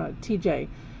brush, TJ.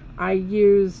 I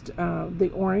used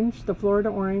the orange, the Florida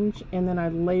orange, and then I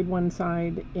laid one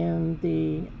side in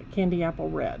the candy apple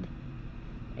red.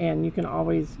 And you can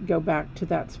always go back to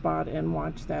that spot and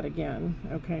watch that again.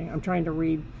 Okay, I'm trying to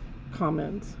read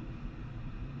comments.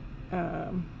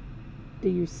 Do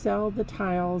you sell the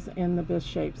tiles and the bisque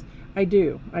shapes? I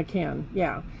do, I can,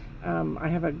 yeah. I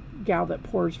have a gal that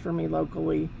pours for me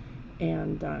locally,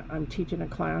 and I'm teaching a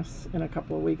class in a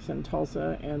couple of weeks in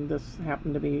Tulsa, and this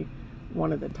happened to be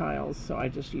one of the tiles, so I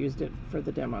just used it for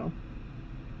the demo.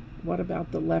 What about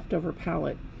the leftover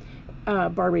palette?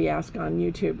 Barbie asked on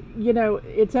YouTube. You know,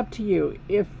 it's up to you.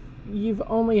 If you've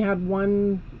only had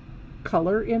one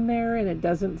color in there and it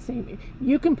doesn't seem,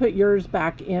 you can put yours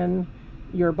back in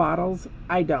your bottles.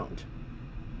 I don't.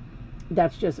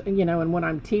 That's just, and when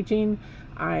I'm teaching,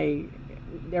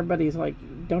 everybody's like,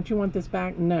 don't you want this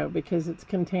back? No, because it's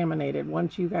contaminated.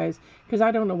 Once you guys, because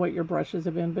I don't know what your brushes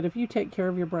have been, but if you take care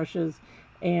of your brushes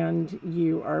and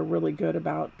you are really good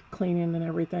about cleaning and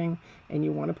everything, and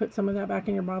you want to put some of that back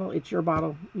in your bottle, it's your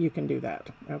bottle. You can do that.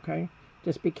 Okay.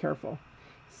 Just be careful.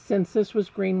 Since this was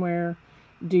greenware,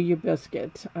 do you bisque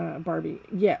it, Barbie?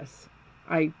 Yes.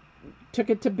 I took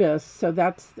it to bisque,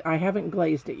 so I haven't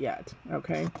glazed it yet.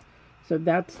 Okay. So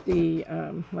that's the,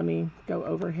 let me go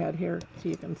overhead here so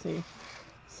you can see.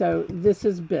 So this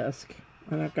is bisque,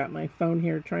 and I've got my phone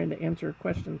here trying to answer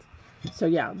questions. So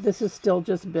yeah, this is still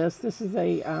just bisque. This is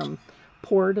a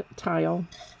poured tile.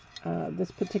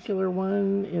 This particular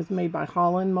one is made by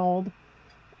Holland Mold.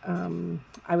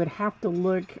 I would have to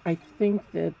look. I think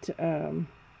that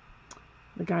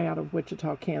the guy out of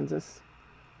Wichita, Kansas,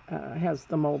 has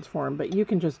the molds for them, but you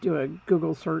can just do a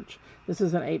Google search. This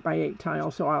is an 8x8 tile,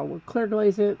 so I will clear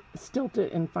glaze it, stilt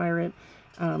it, and fire it,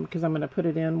 because I'm going to put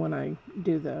it in when I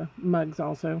do the mugs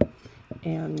also,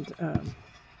 and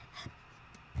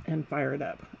fire it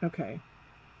up. Okay,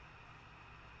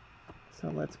 so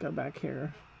let's go back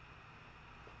here.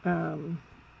 I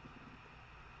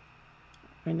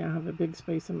now have a big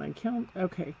space in my kiln.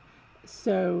 Okay,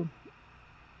 so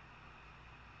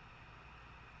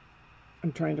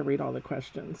I'm trying to read all the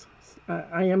questions.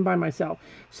 I am by myself.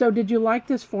 So did you like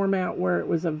this format where it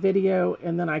was a video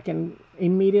and then I can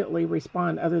immediately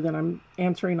respond, other than I'm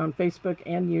answering on Facebook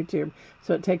and YouTube?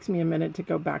 So it takes me a minute to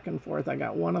go back and forth. I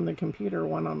got one on the computer,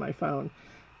 one on my phone.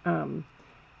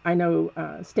 I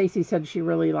know Stacy said she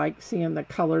really liked seeing the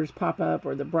colors pop up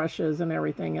or the brushes and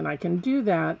everything, and I can do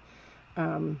that.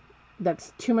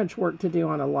 That's too much work to do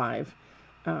on a live.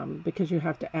 Because you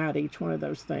have to add each one of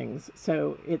those things.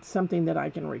 So it's something that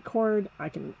I can record, I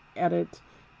can edit,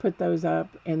 put those up,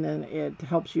 and then it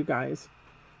helps you guys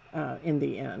in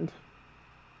the end.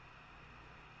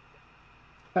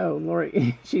 Oh,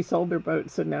 Lori, she sold her boat,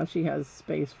 so now she has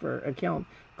space for a kiln.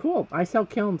 Cool. I sell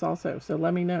kilns also, so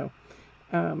let me know.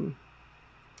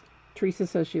 Teresa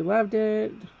says she loved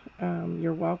it.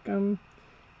 You're welcome.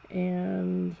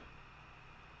 And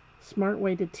smart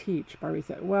way to teach, Barbie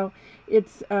said. Well,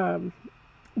 it's, I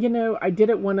did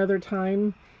it one other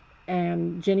time,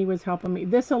 and Jenny was helping me.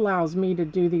 This allows me to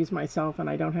do these myself, and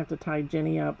I don't have to tie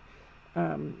Jenny up,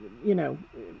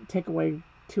 take away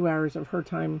 2 hours of her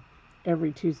time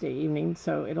every Tuesday evening.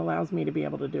 So it allows me to be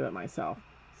able to do it myself.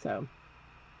 So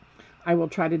I will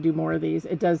try to do more of these.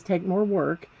 It does take more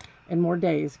work and more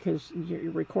days, because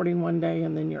you're recording one day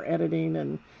and then you're editing,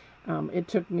 and it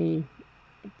took me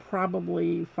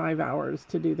probably 5 hours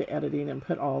to do the editing and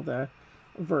put all the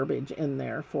verbiage in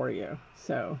there for you.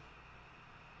 So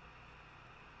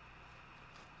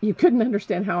you couldn't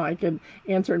understand how I could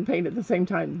answer and paint at the same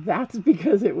time. That's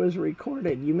because it was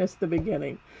recorded. You missed the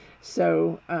beginning.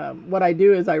 So what I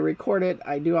do is I record it,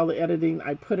 I do all the editing,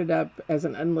 I put it up as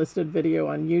an unlisted video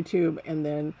on YouTube, and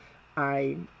then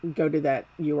I go to that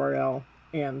URL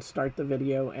and start the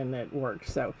video, and it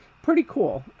works. So pretty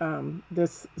cool.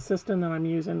 This system that I'm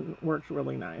using works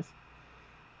really nice.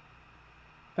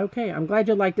 Okay, I'm glad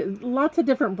you liked it. Lots of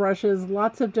different brushes,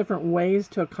 lots of different ways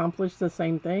to accomplish the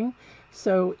same thing.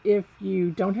 So if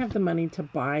you don't have the money to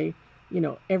buy,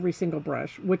 every single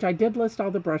brush, which I did list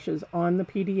all the brushes on the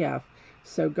PDF.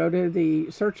 So go to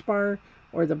the search bar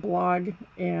or the blog,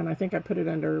 and I think I put it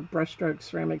under brushstrokes,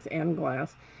 ceramics, and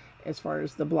glass as far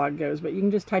as the blog goes, but you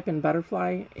can just type in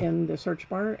butterfly in the search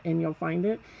bar and you'll find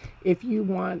it. If you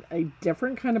want a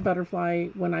different kind of butterfly,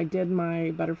 when I did my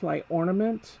butterfly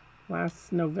ornament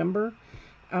last November,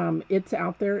 it's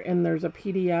out there, and there's a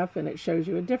PDF and it shows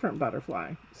you a different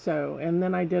butterfly. So, and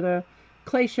then I did a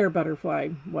clay share butterfly,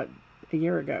 a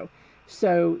year ago.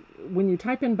 So when you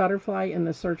type in butterfly in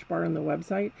the search bar on the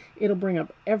website, it'll bring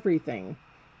up everything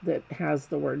that has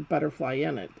the word butterfly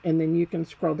in it, and then you can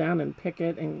scroll down and pick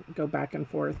it and go back and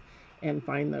forth and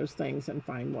find those things and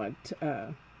find what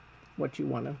you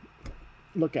want to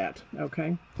look at.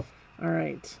 Okay, all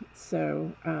right,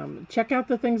 so check out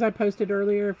the things I posted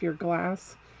earlier if you're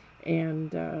glass,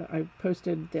 and I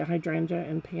posted the hydrangea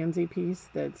and pansy piece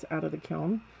that's out of the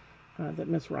kiln that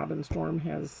Miss Robin Storm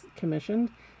has commissioned,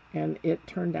 and it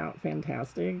turned out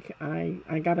fantastic.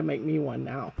 I got to make me one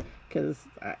now, because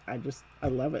I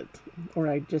love it, or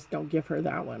I just don't give her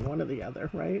that one or the other,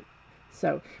 right?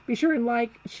 So be sure and like,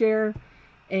 share,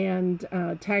 and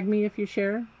tag me if you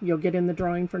share. You'll get in the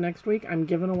drawing for next week. I'm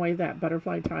giving away that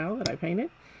butterfly tile that I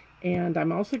painted, and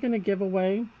I'm also going to give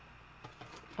away,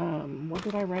 what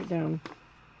did I write down?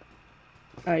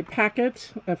 a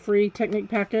packet, a free Technique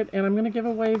packet, and I'm going to give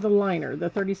away the liner, the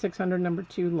 3600 number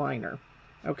 2 liner.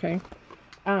 Okay.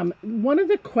 One of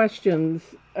the questions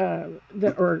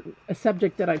or a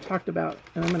subject that I talked about,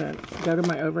 and I'm going to go to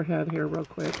my overhead here real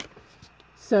quick.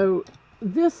 So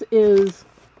this is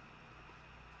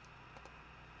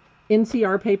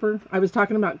NCR paper. I was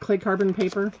talking about clay carbon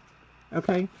paper.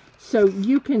 Okay. So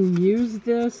you can use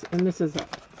this, and this is,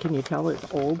 can you tell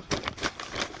it's old?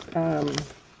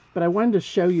 But I wanted to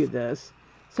show you this.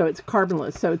 So it's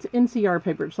carbonless. So it's NCR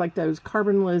paper. It's like those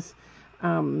carbonless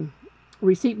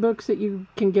receipt books that you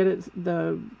can get at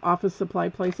the office supply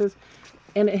places.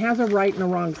 And it has a right and a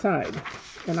wrong side.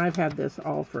 And I've had this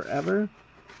all forever.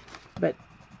 But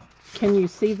can you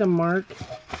see the mark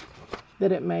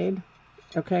that it made?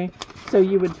 Okay. So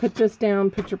you would put this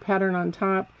down, put your pattern on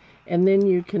top, and then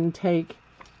you can take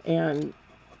and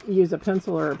use a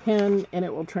pencil or a pen, and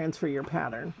it will transfer your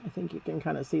pattern. I think you can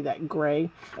kind of see that gray,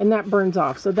 and that burns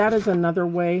off. So that is another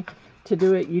way to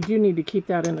do it. You do need to keep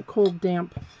that in a cool,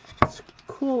 damp,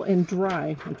 cool and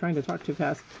dry, I'm trying to talk too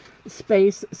fast,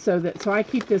 space, so I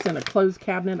keep this in a closed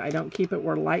cabinet. I don't keep it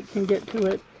where light can get to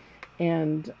it,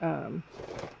 and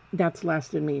that's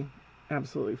lasted me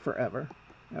absolutely forever.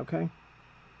 Okay.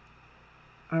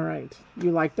 All right.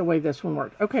 You like the way this one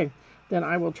worked. Okay. Then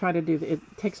I will try to do it. It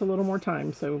takes a little more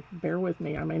time, so bear with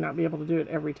me. I may not be able to do it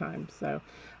every time. So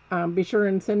be sure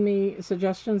and send me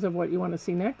suggestions of what you want to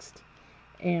see next.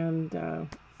 And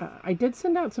I did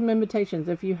send out some invitations.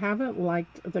 If you haven't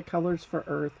liked the Colors for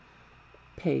Earth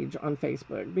page on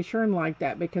Facebook, be sure and like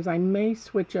that, because I may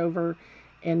switch over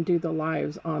and do the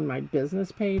lives on my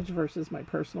business page versus my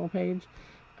personal page.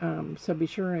 So be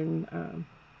sure and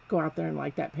go out there and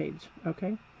like that page.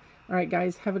 Okay. All right,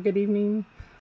 guys, have a good evening.